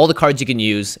all the cards you can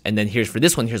use, and then here's for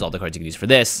this one, here's all the cards you can use for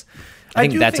this. I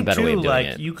think that's a better way of doing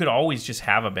it. You could always just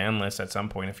have a ban list at some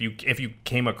point. If you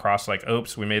came across like,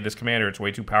 oops, we made this commander, it's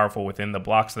way too powerful within the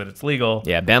blocks that it's legal.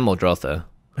 Yeah, ban Muldrotha.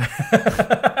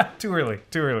 Too early.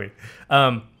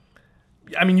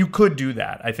 You could do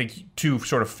that, I think, to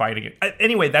sort of fight it.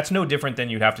 Anyway, that's no different than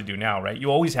you'd have to do now, right?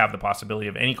 You always have the possibility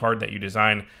of any card that you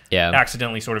design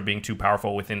accidentally sort of being too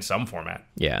powerful within some format.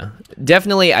 Yeah.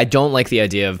 Definitely, I don't like the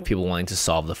idea of people wanting to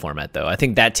solve the format, though. I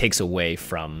think that takes away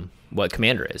from what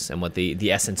Commander is and what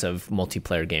the essence of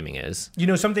multiplayer gaming is.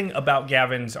 Something about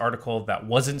Gavin's article that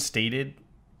wasn't stated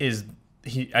is...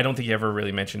 I don't think he ever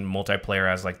really mentioned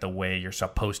multiplayer as like the way you're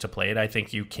supposed to play it. I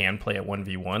think you can play it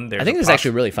 1v1. I think it's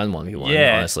actually really fun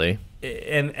 1v1, honestly.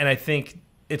 And I think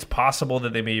it's possible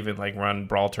that they may even like run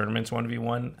Brawl tournaments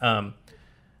 1v1.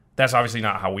 That's obviously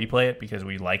not how we play it, because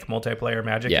we like multiplayer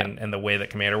Magic, and the way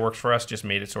that Commander works for us just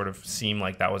made it sort of seem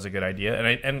like that was a good idea.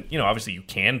 And obviously you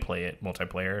can play it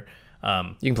multiplayer.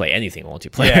 You can play anything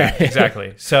multiplayer. Yeah,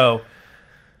 exactly. So,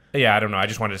 yeah, I don't know. I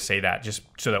just wanted to say that just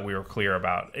so that we were clear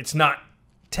about it's not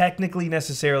technically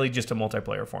necessarily just a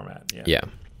multiplayer format. Yeah.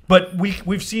 But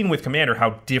we've seen with Commander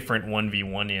how different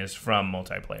 1v1 is from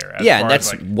multiplayer. And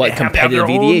that's what competitive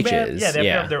EDH is. Yeah, they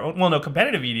have their own. Well, no,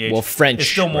 competitive EDH French, is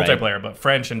still multiplayer, but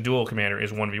French and dual Commander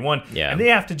is 1v1. Yeah. And they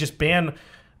have to just ban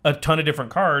a ton of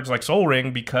different cards like Soul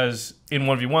Ring, because in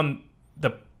 1v1,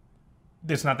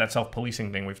 it's not that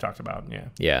self-policing thing we've talked about.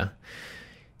 Yeah.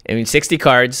 60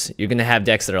 cards, you're going to have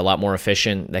decks that are a lot more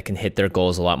efficient, that can hit their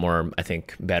goals a lot more, I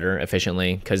think, better,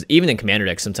 efficiently. Because even in Commander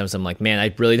decks, sometimes I'm like, man,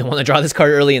 I really don't want to draw this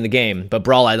card early in the game. But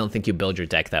Brawl, I don't think you build your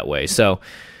deck that way. So,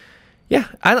 yeah,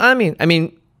 I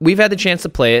mean, we've had the chance to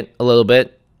play it a little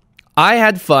bit. I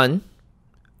had fun.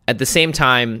 At the same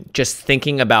time, just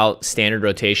thinking about standard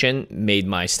rotation made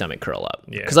my stomach curl up.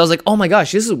 Because I was like, oh my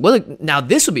gosh, this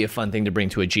would be a fun thing to bring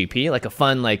to a GP. Like a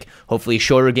fun, hopefully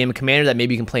shorter game of Commander that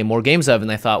maybe you can play more games of.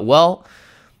 And I thought, well,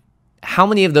 how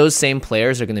many of those same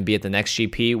players are going to be at the next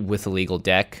GP with a legal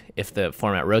deck if the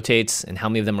format rotates, and how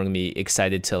many of them are going to be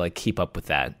excited to like keep up with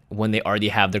that when they already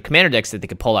have their commander decks that they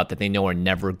could pull out that they know are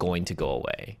never going to go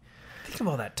away? Think of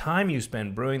all that time you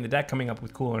spend brewing the deck, coming up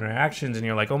with cool interactions, and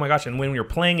you're like, oh my gosh, and when you're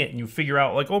playing it and you figure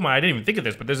out like, oh my, I didn't even think of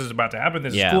this, but this is about to happen,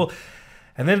 this is cool.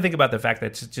 And then think about the fact that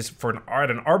it's just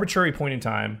at an arbitrary point in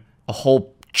time, a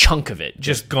whole chunk of it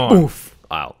just gone. Oof,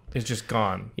 out. It's just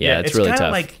gone. Yeah, it's really tough. It's kind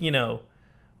of like, you know,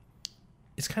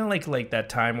 it's kind of like that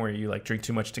time where you like drink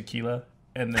too much tequila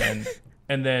and then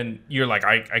and then you're like,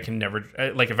 I can never,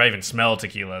 like if I even smell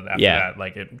tequila after that,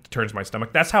 like it turns my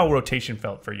stomach. That's how rotation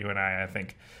felt for you and I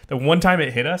think. The one time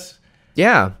it hit us.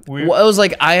 Yeah. Well, it was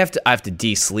like, I have to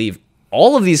de-sleeve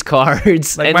all of these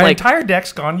cards. Like and my entire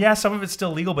deck's gone. Yeah, some of it's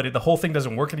still legal, but the whole thing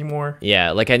doesn't work anymore.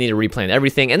 Yeah, like I need to replan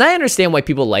everything. And I understand why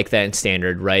people like that in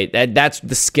Standard, right? That's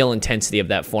the skill intensity of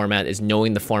that format, is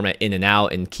knowing the format in and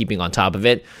out and keeping on top of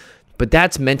it. But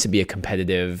that's meant to be a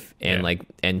competitive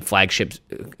and flagship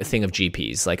thing of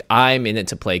GPs. Like I'm in it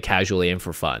to play casually and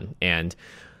for fun. And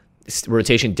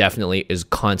rotation definitely is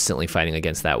constantly fighting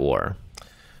against that war.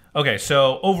 Okay,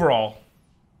 so overall,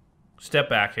 step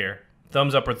back here.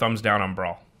 Thumbs up or thumbs down on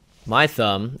Brawl? My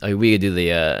thumb. We could do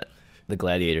the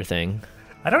gladiator thing.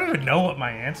 I don't even know what my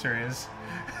answer is.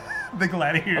 The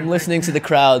gladiator. I'm listening to the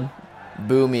crowd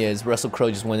boo me as Russell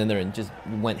Crowe just went in there and just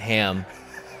went ham.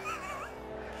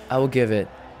 I will give it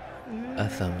a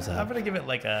thumbs up. I'm gonna give it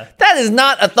like a. That is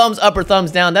not a thumbs up or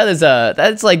thumbs down.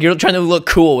 That's like you're trying to look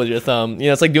cool with your thumb. You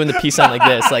know, it's like doing the peace sign like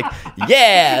this. Like,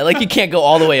 yeah, like you can't go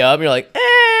all the way up. You're like,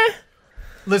 eh.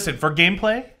 Listen, for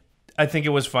gameplay, I think it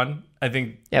was fun. I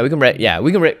think. Yeah, we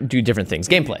can do different things.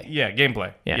 Gameplay. Yeah,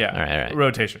 gameplay. Yeah. All right.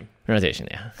 Rotation.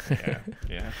 Yeah.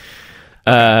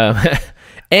 Yeah.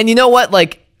 And you know what?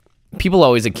 Like, people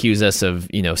always accuse us of,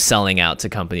 you know, selling out to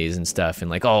companies and stuff, and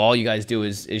like, oh, all you guys do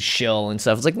is shill and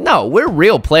stuff. It's like, no, we're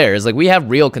real players. Like, we have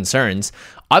real concerns.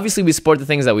 Obviously, we support the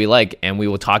things that we like, and we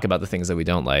will talk about the things that we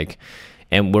don't like.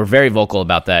 And we're very vocal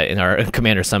about that in our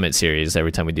Commander Summit series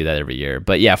every time we do that every year.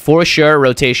 But yeah, for sure,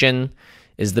 rotation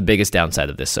is the biggest downside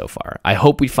of this so far. I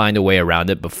hope we find a way around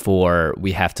it before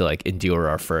we have to like endure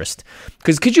our first.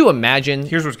 Because could you imagine?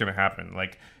 Here's what's going to happen.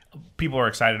 Like, people are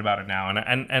excited about it now,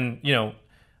 and you know,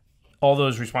 all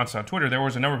those responses on Twitter, there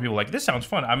was a number of people like, this sounds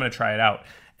fun, I'm going to try it out.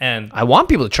 And I want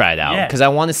people to try it out because I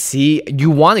want to see.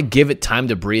 You want to give it time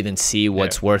to breathe and see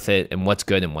what's worth it and what's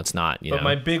good and what's not. But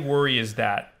my big worry is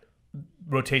that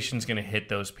rotation's going to hit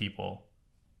those people,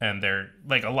 and they're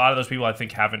like, a lot of those people I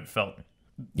think haven't felt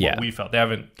what we felt. They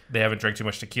haven't drank too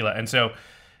much tequila, and so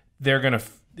they're going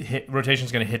to hit.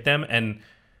 Rotation's going to hit them, and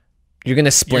you're going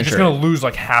to splinter. You're just going to lose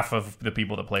like half of the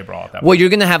people that play Brawl at that point. Well, you're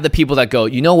going to have the people that go,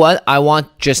 you know what? I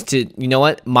want just to, you know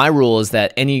what? My rule is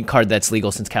that any card that's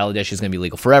legal since Kaladesh is going to be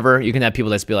legal forever. You're going to have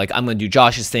people that's be like, I'm going to do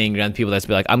Josh's thing. You're going to have people that's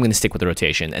be like, I'm going to stick with the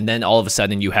rotation. And then all of a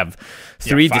sudden you have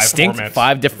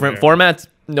five different formats.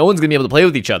 No one's going to be able to play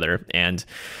with each other, and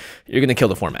you're going to kill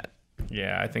the format.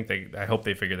 Yeah, I hope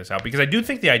they figure this out, because I do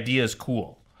think the idea is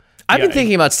cool. I've been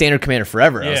thinking about Standard Commander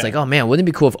forever. I was like, oh man, wouldn't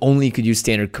it be cool if only you could use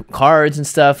standard cards and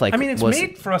stuff? Like, I mean, it's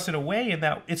made for us in a way in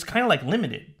that it's kind of like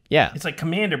limited. Yeah, it's like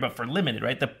Commander, but for limited,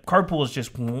 right? The card pool is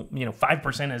just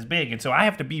 5% as big, and so I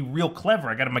have to be real clever.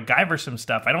 I got to MacGyver some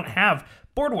stuff. I don't have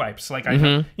board wipes, like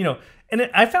and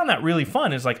I found that really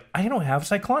fun. Is like, I don't have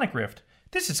Cyclonic Rift.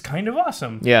 This is kind of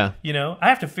awesome. Yeah. I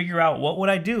have to figure out what would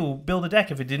I build a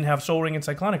deck if it didn't have Sol Ring and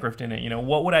Cyclonic Rift in it.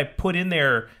 What would I put in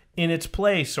there in its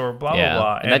place, or blah, blah,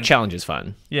 blah. And that challenge is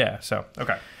fun. Yeah, so,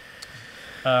 okay.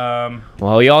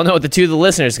 Well, you all know what the two of the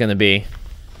listeners is going to be.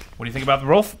 What do you think about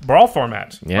the Brawl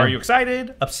format? Yeah. Are you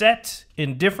excited, upset,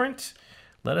 indifferent?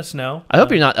 Let us know. I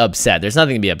hope you're not upset. There's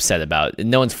nothing to be upset about.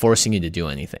 No one's forcing you to do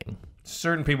anything.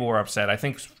 Certain people were upset. I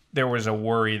think there was a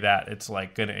worry that it's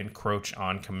like going to encroach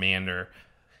on Commander.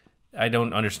 I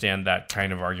don't understand that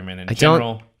kind of argument in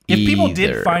general. If people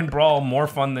did find Brawl more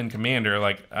fun than Commander,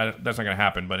 like that's not going to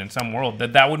happen. But in some world,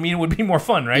 that would mean it would be more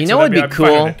fun, right? You know what would be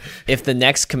cool if the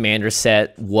next Commander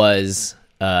set was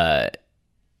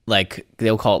like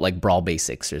they'll call it like Brawl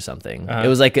Basics or something. It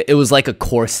was like a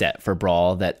core set for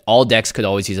Brawl that all decks could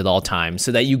always use at all times,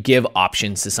 so that you give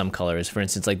options to some colors. For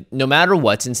instance, like no matter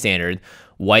what's in Standard,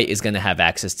 white is going to have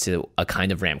access to a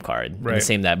kind of ramp card. Right. And the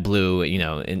same that blue,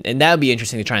 and that would be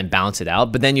interesting to try and balance it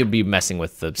out. But then you'd be messing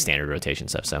with the standard rotation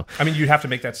stuff. So I mean, you'd have to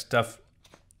make that stuff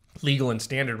legal and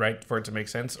standard, right, for it to make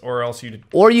sense, or else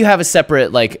you have a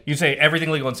separate like you say everything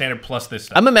legal and standard plus this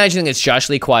stuff. I'm imagining it's Josh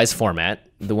Lee Kwai's format,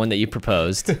 the one that you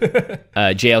proposed,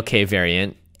 JLK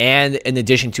variant. And in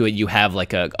addition to it, you have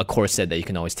like a core set that you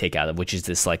can always take out of, which is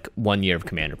this like 1 year of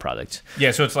Commander product. Yeah,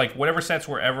 so it's like whatever sets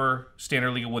were ever standard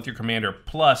legal with your Commander,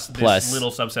 plus this little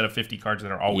subset of 50 cards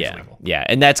that are always legal. Yeah,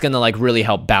 and that's going to like really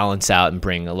help balance out and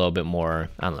bring a little bit more,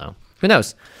 I don't know. Who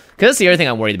knows? Because that's the other thing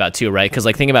I'm worried about too, right? Because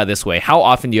like think about it this way. How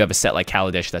often do you have a set like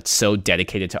Kaladesh that's so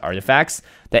dedicated to artifacts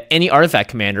that any artifact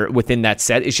commander within that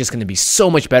set is just going to be so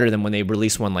much better than when they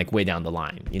release one like way down the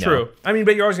line? You know? True. I mean,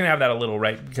 but you're always going to have that a little,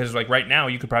 right? Because like right now,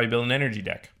 you could probably build an energy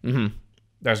deck. Mm-hmm.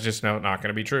 That's just not going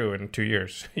to be true in 2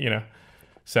 years, you know?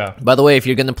 So, by the way, if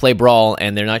you're going to play Brawl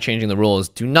and they're not changing the rules,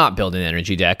 do not build an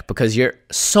energy deck because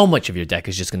so much of your deck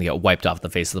is just going to get wiped off the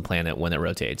face of the planet when it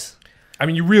rotates. I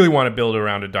mean, you really want to build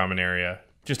around a Dominaria.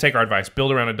 Just take our advice.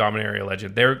 Build around a Dominaria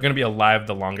legend. They're going to be alive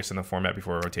the longest in the format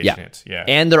before rotation hits. Yeah.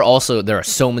 And there are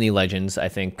so many legends, I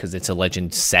think, because it's a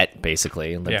legend set,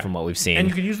 basically, from what we've seen. And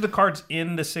you can use the cards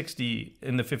in the 60,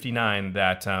 in the 59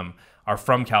 that are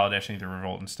from Kaladesh and the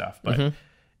Revolt and stuff. But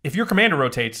if your commander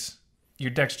rotates, your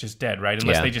deck's just dead, right?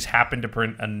 Unless they just happen to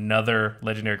print another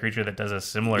legendary creature that does a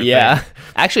similar thing.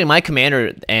 Actually, my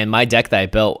commander and my deck that I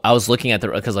built, I was looking at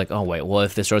because like, oh wait, well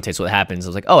if this rotates, what happens? I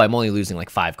was like, oh, I'm only losing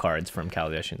like 5 cards from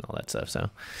Kaladesh and all that stuff.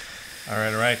 So, all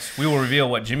right. We will reveal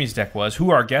what Jimmy's deck was, who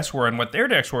our guests were, and what their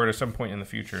decks were at some point in the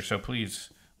future. So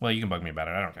please, well, you can bug me about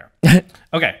it. I don't care.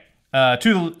 Okay.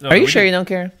 Are you sure you don't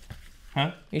care?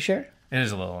 Huh? You sure? It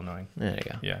is a little annoying. There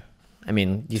you go. Yeah. I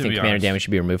mean, do you think commander damage should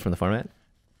be removed from the format?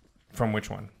 From which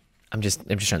one? I'm just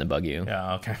trying to bug you.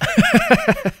 Yeah, okay.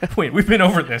 Wait, we've been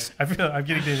over this. I feel I'm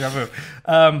getting deja vu.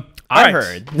 I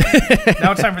heard.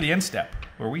 Now it's time for the end step,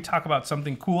 where we talk about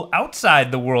something cool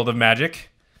outside the world of Magic.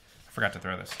 I forgot to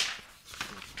throw this.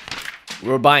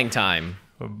 We're buying time.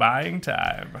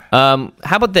 How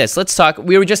about this? Let's talk.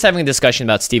 We were just having a discussion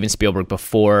about Steven Spielberg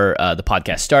before the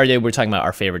podcast started. We're talking about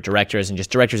our favorite directors and just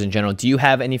directors in general. Do you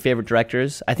have any favorite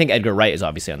directors? I think Edgar Wright is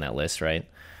obviously on that list, right?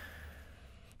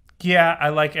 Yeah, I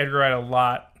like Edgar Wright a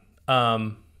lot.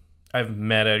 I've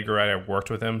met Edgar Wright. I've worked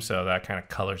with him, so that kind of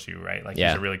colors you, right? Like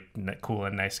he's a really cool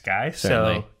and nice guy.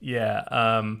 Certainly. So yeah,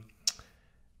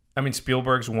 I mean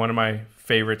Spielberg's one of my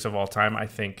favorites of all time.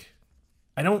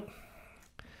 You're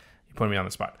putting me on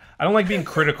the spot. I don't like being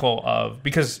critical of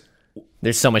because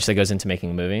there's so much that goes into making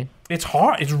a movie. It's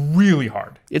hard. It's really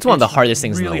hard. It's one of the hardest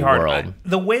things in the world.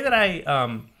 The way that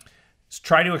I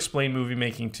try to explain movie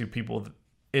making to people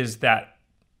is that.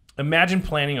 Imagine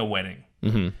planning a wedding.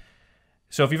 Mm-hmm.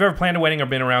 So if you've ever planned a wedding or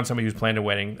been around somebody who's planned a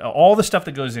wedding, all the stuff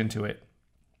that goes into it,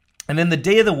 and then the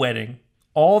day of the wedding,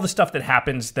 all the stuff that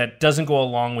happens that doesn't go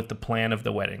along with the plan of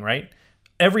the wedding, right?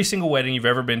 Every single wedding you've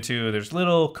ever been to, there's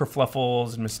little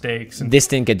kerfluffles and mistakes. And this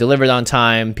didn't get delivered on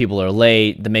time. People are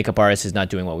late. The makeup artist is not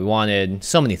doing what we wanted.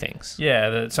 So many things.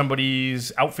 Yeah,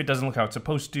 somebody's outfit doesn't look how it's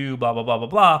supposed to, blah, blah, blah, blah,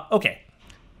 blah. Okay.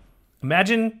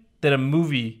 Imagine that a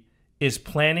movie is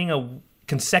planning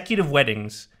consecutive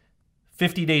weddings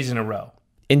 50 days in a row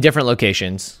in different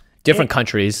locations, different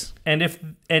countries, and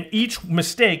each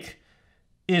mistake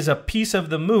is a piece of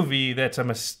the movie that's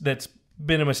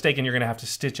been a mistake and you're going to have to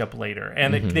stitch up later,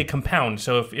 and they compound.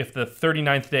 So if the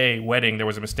 39th day wedding there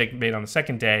was a mistake made on the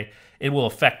second day, it will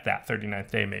affect that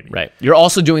 39th day maybe. Right. You're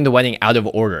also doing the wedding out of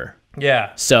order.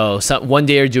 Yeah. So one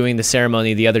day you're doing the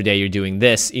ceremony, the other day you're doing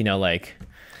this.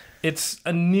 It's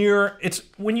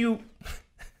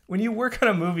when you work on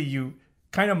a movie, you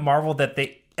kind of marvel that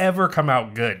they ever come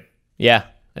out good. Yeah,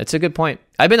 that's a good point.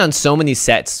 I've been on so many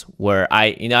sets where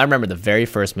I remember the very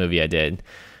first movie I did,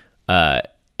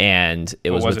 and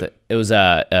it was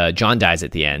John Dies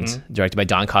at the End, directed by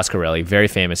Don Coscarelli, very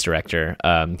famous director.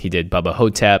 He did Bubba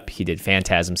Hotep, he did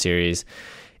Phantasm series.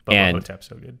 Bubba Hotep's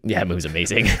so good. Yeah, that movie's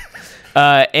amazing.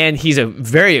 And he's a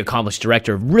very accomplished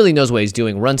director, really knows what he's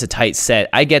doing, runs a tight set.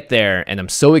 I get there, and I'm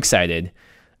so excited.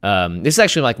 This is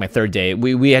actually like my third day.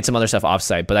 We had some other stuff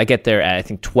offsite, but I get there at I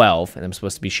think 12, and I'm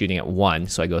supposed to be shooting at 1.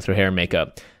 So I go through hair and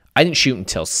makeup. I didn't shoot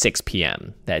until 6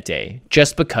 p.m. that day,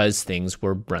 just because things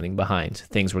were running behind.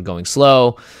 Things were going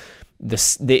slow.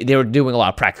 They were doing a lot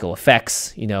of practical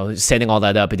effects, setting all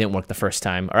that up. It didn't work the first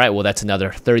time. All right, well that's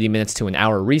another 30 minutes to an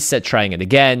hour reset, trying it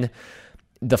again.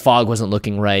 The fog wasn't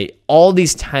looking right. All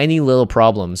these tiny little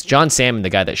problems. John Salmon, the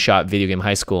guy that shot Video Game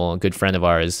High School, a good friend of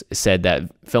ours, said that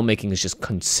filmmaking is just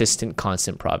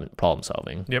constant problem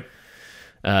solving. Yep.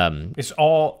 It's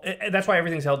all. That's why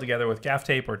everything's held together with gaff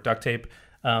tape or duct tape.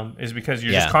 Is because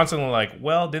you're just constantly like,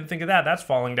 well, didn't think of that. That's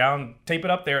falling down. Tape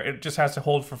it up there. It just has to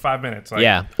hold for 5 minutes.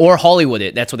 Or Hollywood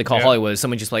it. That's what they call Hollywood.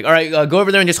 Someone just like, all right, go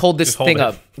over there and just hold this thing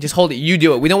up. Just hold it. You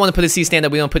do it. We don't want to put a C-stand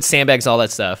up. We don't put sandbags, all that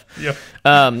stuff. Yep.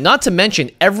 Not to mention,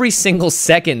 every single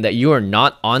second that you are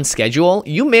not on schedule,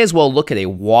 you may as well look at a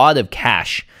wad of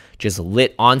cash just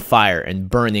lit on fire and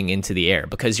burning into the air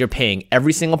because you're paying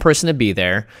every single person to be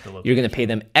there. You're going to pay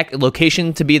them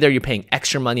location to be there. You're paying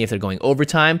extra money if they're going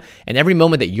overtime. And every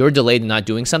moment that you're delayed and not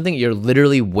doing something, you're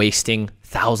literally wasting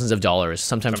thousands of dollars,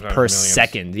 sometimes per millions.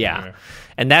 second. Yeah.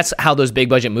 And that's how those big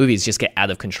budget movies just get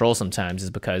out of control sometimes, is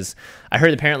because I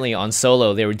heard apparently on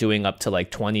Solo they were doing up to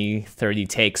like 20, 30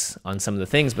 takes on some of the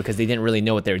things because they didn't really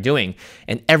know what they were doing.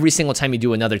 And every single time you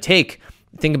do another take,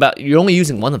 think about, you're only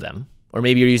using one of them. Or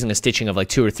maybe you're using a stitching of like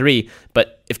 2 or 3.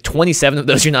 But if 27 of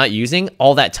those you're not using,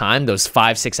 all that time, those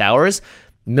 5-6 hours,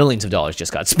 millions of dollars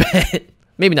just got spent.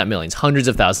 Maybe not millions, hundreds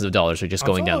of thousands of dollars are just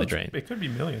going down the drain. It could be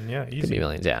million, yeah, easy. Could be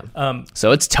millions, yeah.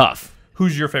 So it's tough.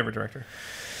 Who's your favorite director?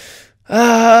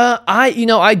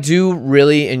 I do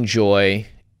really enjoy.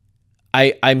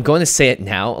 I'm going to say it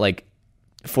now, like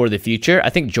for the future. I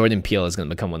think Jordan Peele is going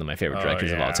to become one of my favorite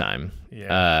directors of all time.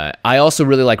 Yeah. I also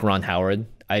really like Ron Howard.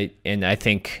 I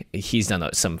think he's done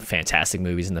some fantastic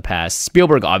movies in the past.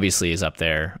 Spielberg obviously is up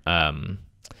there.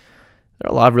 There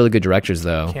are a lot of really good directors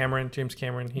though. James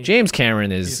Cameron. James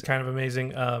Cameron is he's kind of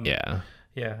amazing.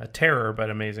 Yeah, a terror but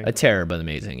amazing.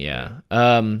 Yeah.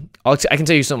 I can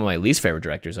tell you some of my least favorite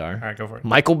directors are. All right, go for it.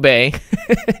 Michael Bay,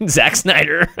 Zack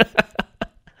Snyder.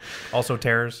 Also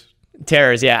terrors.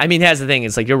 Terrors, yeah. I mean, that's the thing.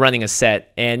 It's like you're running a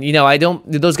set, and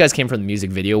those guys came from the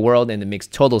music video world, and it makes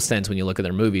total sense when you look at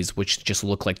their movies, which just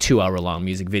look like 2-hour-long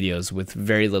music videos with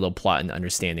very little plot and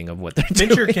understanding of what they're doing.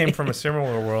 Fincher came from a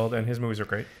similar world, and his movies are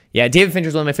great. Yeah, David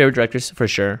Fincher's one of my favorite directors, for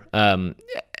sure.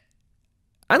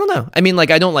 I don't know. I mean,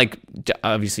 like, I don't like,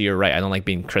 obviously you're right, I don't like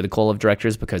being critical of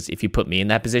directors, because if you put me in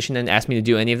that position and ask me to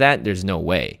do any of that, there's no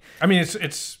way. I mean,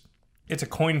 it's a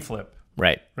coin flip.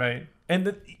 Right.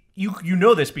 And you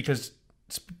know this because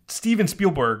Steven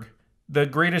Spielberg, the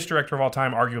greatest director of all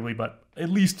time, arguably, but at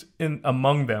least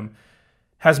among them,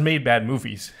 has made bad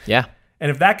movies. Yeah.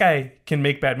 And if that guy can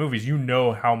make bad movies, you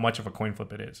know how much of a coin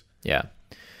flip it is. Yeah.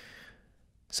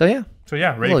 So yeah,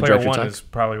 Ready Player One is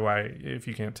probably why, if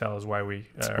you can't tell, is why we're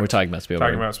talking about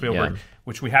Spielberg.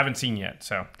 Which we haven't seen yet.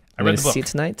 So I read the book. See it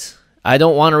tonight. I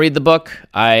don't want to read the book.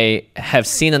 I have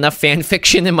seen enough fan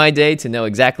fiction in my day to know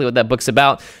exactly what that book's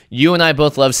about. You and I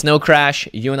both love Snow Crash.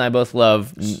 You and I both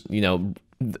love,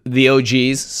 the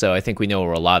OGs. So I think we know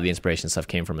where a lot of the inspiration stuff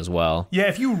came from as well. Yeah,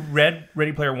 if you read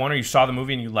Ready Player One or you saw the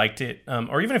movie and you liked it,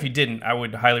 or even if you didn't, I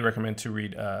would highly recommend to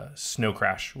read Snow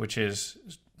Crash, which is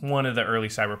one of the early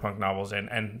cyberpunk novels,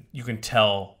 and you can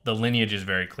tell the lineage is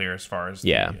very clear as far as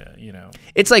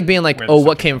it's like being like,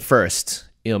 what came first?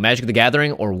 Magic the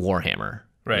Gathering or Warhammer?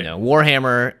 Right.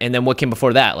 Warhammer, and then what came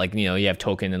before that? Like, you have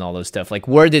Tolkien and all those stuff. Like,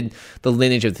 where did the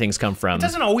lineage of things come from? It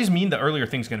doesn't always mean the earlier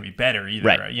thing's going to be better either.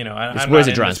 Right. Where's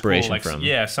it draw inspiration from?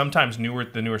 Yeah, sometimes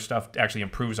the newer stuff actually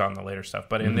improves on the later stuff.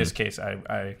 But in this case,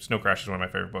 Snow Crash is one of my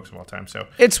favorite books of all time. So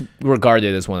it's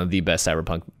regarded as one of the best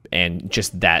cyberpunk and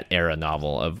just that era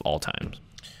novel of all time.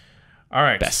 All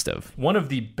right. Best of. One of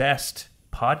the best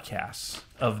podcasts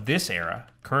of this era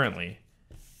currently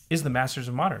is the Masters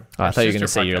of Modern. Oh, I thought you were going to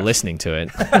say you're listening to it.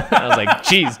 I was like,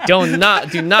 geez, do not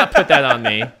put that on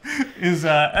me. Is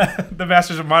the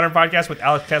Masters of Modern podcast with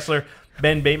Alex Kessler,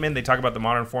 Ben Bateman. They talk about the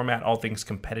modern format, all things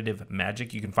competitive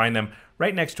Magic. You can find them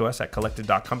right next to us at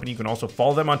collected.company. You can also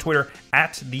follow them on Twitter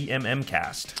at the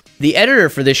MMCast. The editor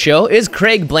for this show is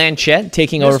Craig Blanchett,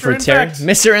 taking over for Terry.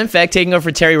 Mr. Infect, taking over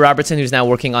for Terry Robertson, who's now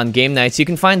working on game nights. You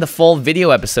can find the full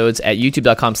video episodes at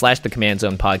youtube.com/the Command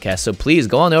Zone podcast. So please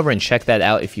go on over and check that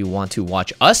out if you want to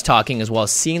watch us talking as well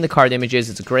as seeing the card images.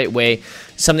 It's a great way.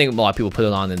 Something a lot of people put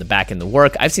it on in the back end of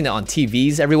work. I've seen it on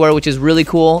TVs everywhere, which is really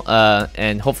cool.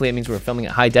 And hopefully it means we're filming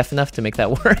it high def enough to make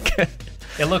that work.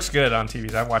 It looks good on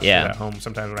TVs. I watch it at home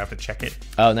sometimes when I have to check it.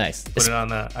 Oh, nice. Put it on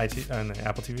the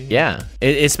Apple TV. Yeah.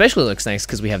 It especially looks nice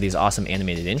because we have these awesome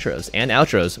animated intros and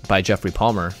outros by Jeffrey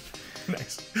Palmer.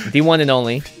 Nice. The one and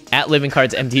only, at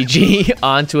LivingCardsMTG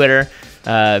on Twitter.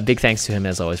 Big thanks to him,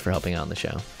 as always, for helping out on the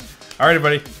show. All right,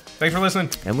 everybody. Thanks for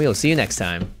listening. And we will see you next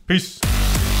time. Peace.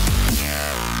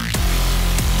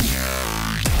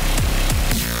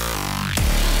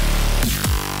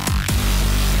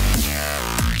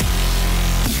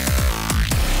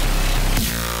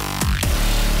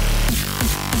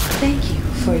 Thank you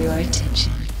for your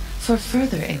attention. For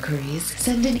further inquiries,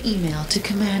 send an email to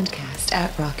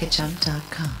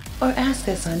commandcast@rocketjump.com or ask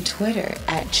us on Twitter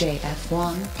at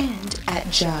JFWong and at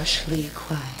Josh Lee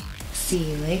Kwai.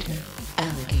 See you later,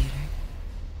 alligator.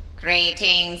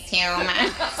 Greetings,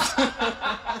 humans.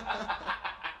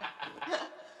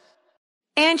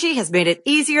 Angie has made it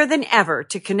easier than ever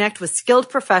to connect with skilled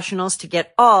professionals to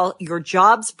get all your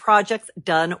jobs projects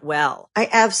done well. I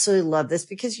absolutely love this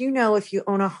because, if you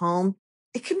own a home,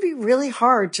 it can be really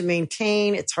hard to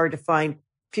maintain. It's hard to find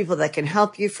people that can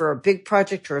help you for a big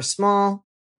project or a small.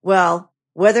 Well,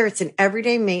 whether it's in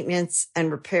everyday maintenance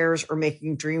and repairs or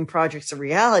making dream projects a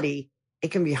reality,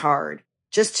 it can be hard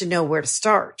just to know where to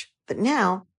start. But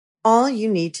now, all you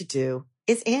need to do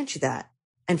is Angie that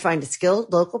and find a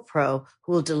skilled local pro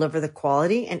who will deliver the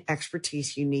quality and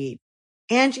expertise you need.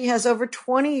 Angie has over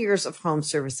 20 years of home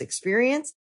service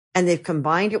experience, and they've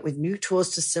combined it with new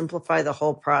tools to simplify the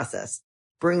whole process.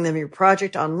 Bring them your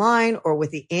project online or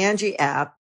with the Angie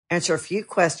app, answer a few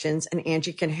questions, and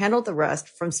Angie can handle the rest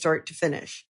from start to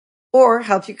finish. Or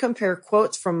help you compare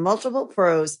quotes from multiple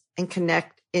pros and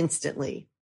connect instantly,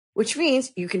 which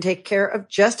means you can take care of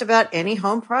just about any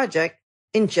home project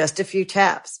in just a few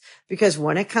taps. Because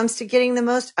when it comes to getting the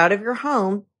most out of your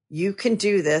home, you can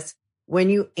do this when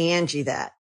you Angie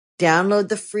that. Download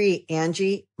the free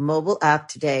Angie mobile app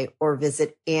today or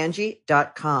visit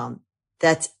Angie.com.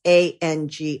 That's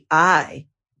ANGI.com.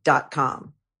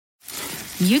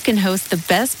 You can host the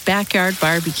best backyard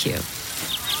barbecue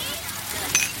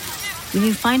when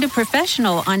you find a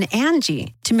professional on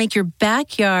Angie to make your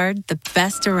backyard the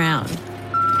best around.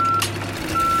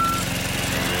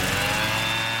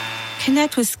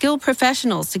 Connect with skilled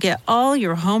professionals to get all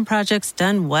your home projects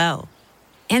done well.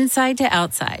 Inside to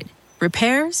outside,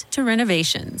 repairs to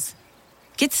renovations.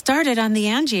 Get started on the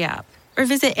Angie app or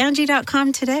visit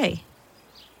Angie.com today.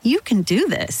 You can do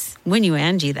this when you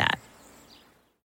Angie that.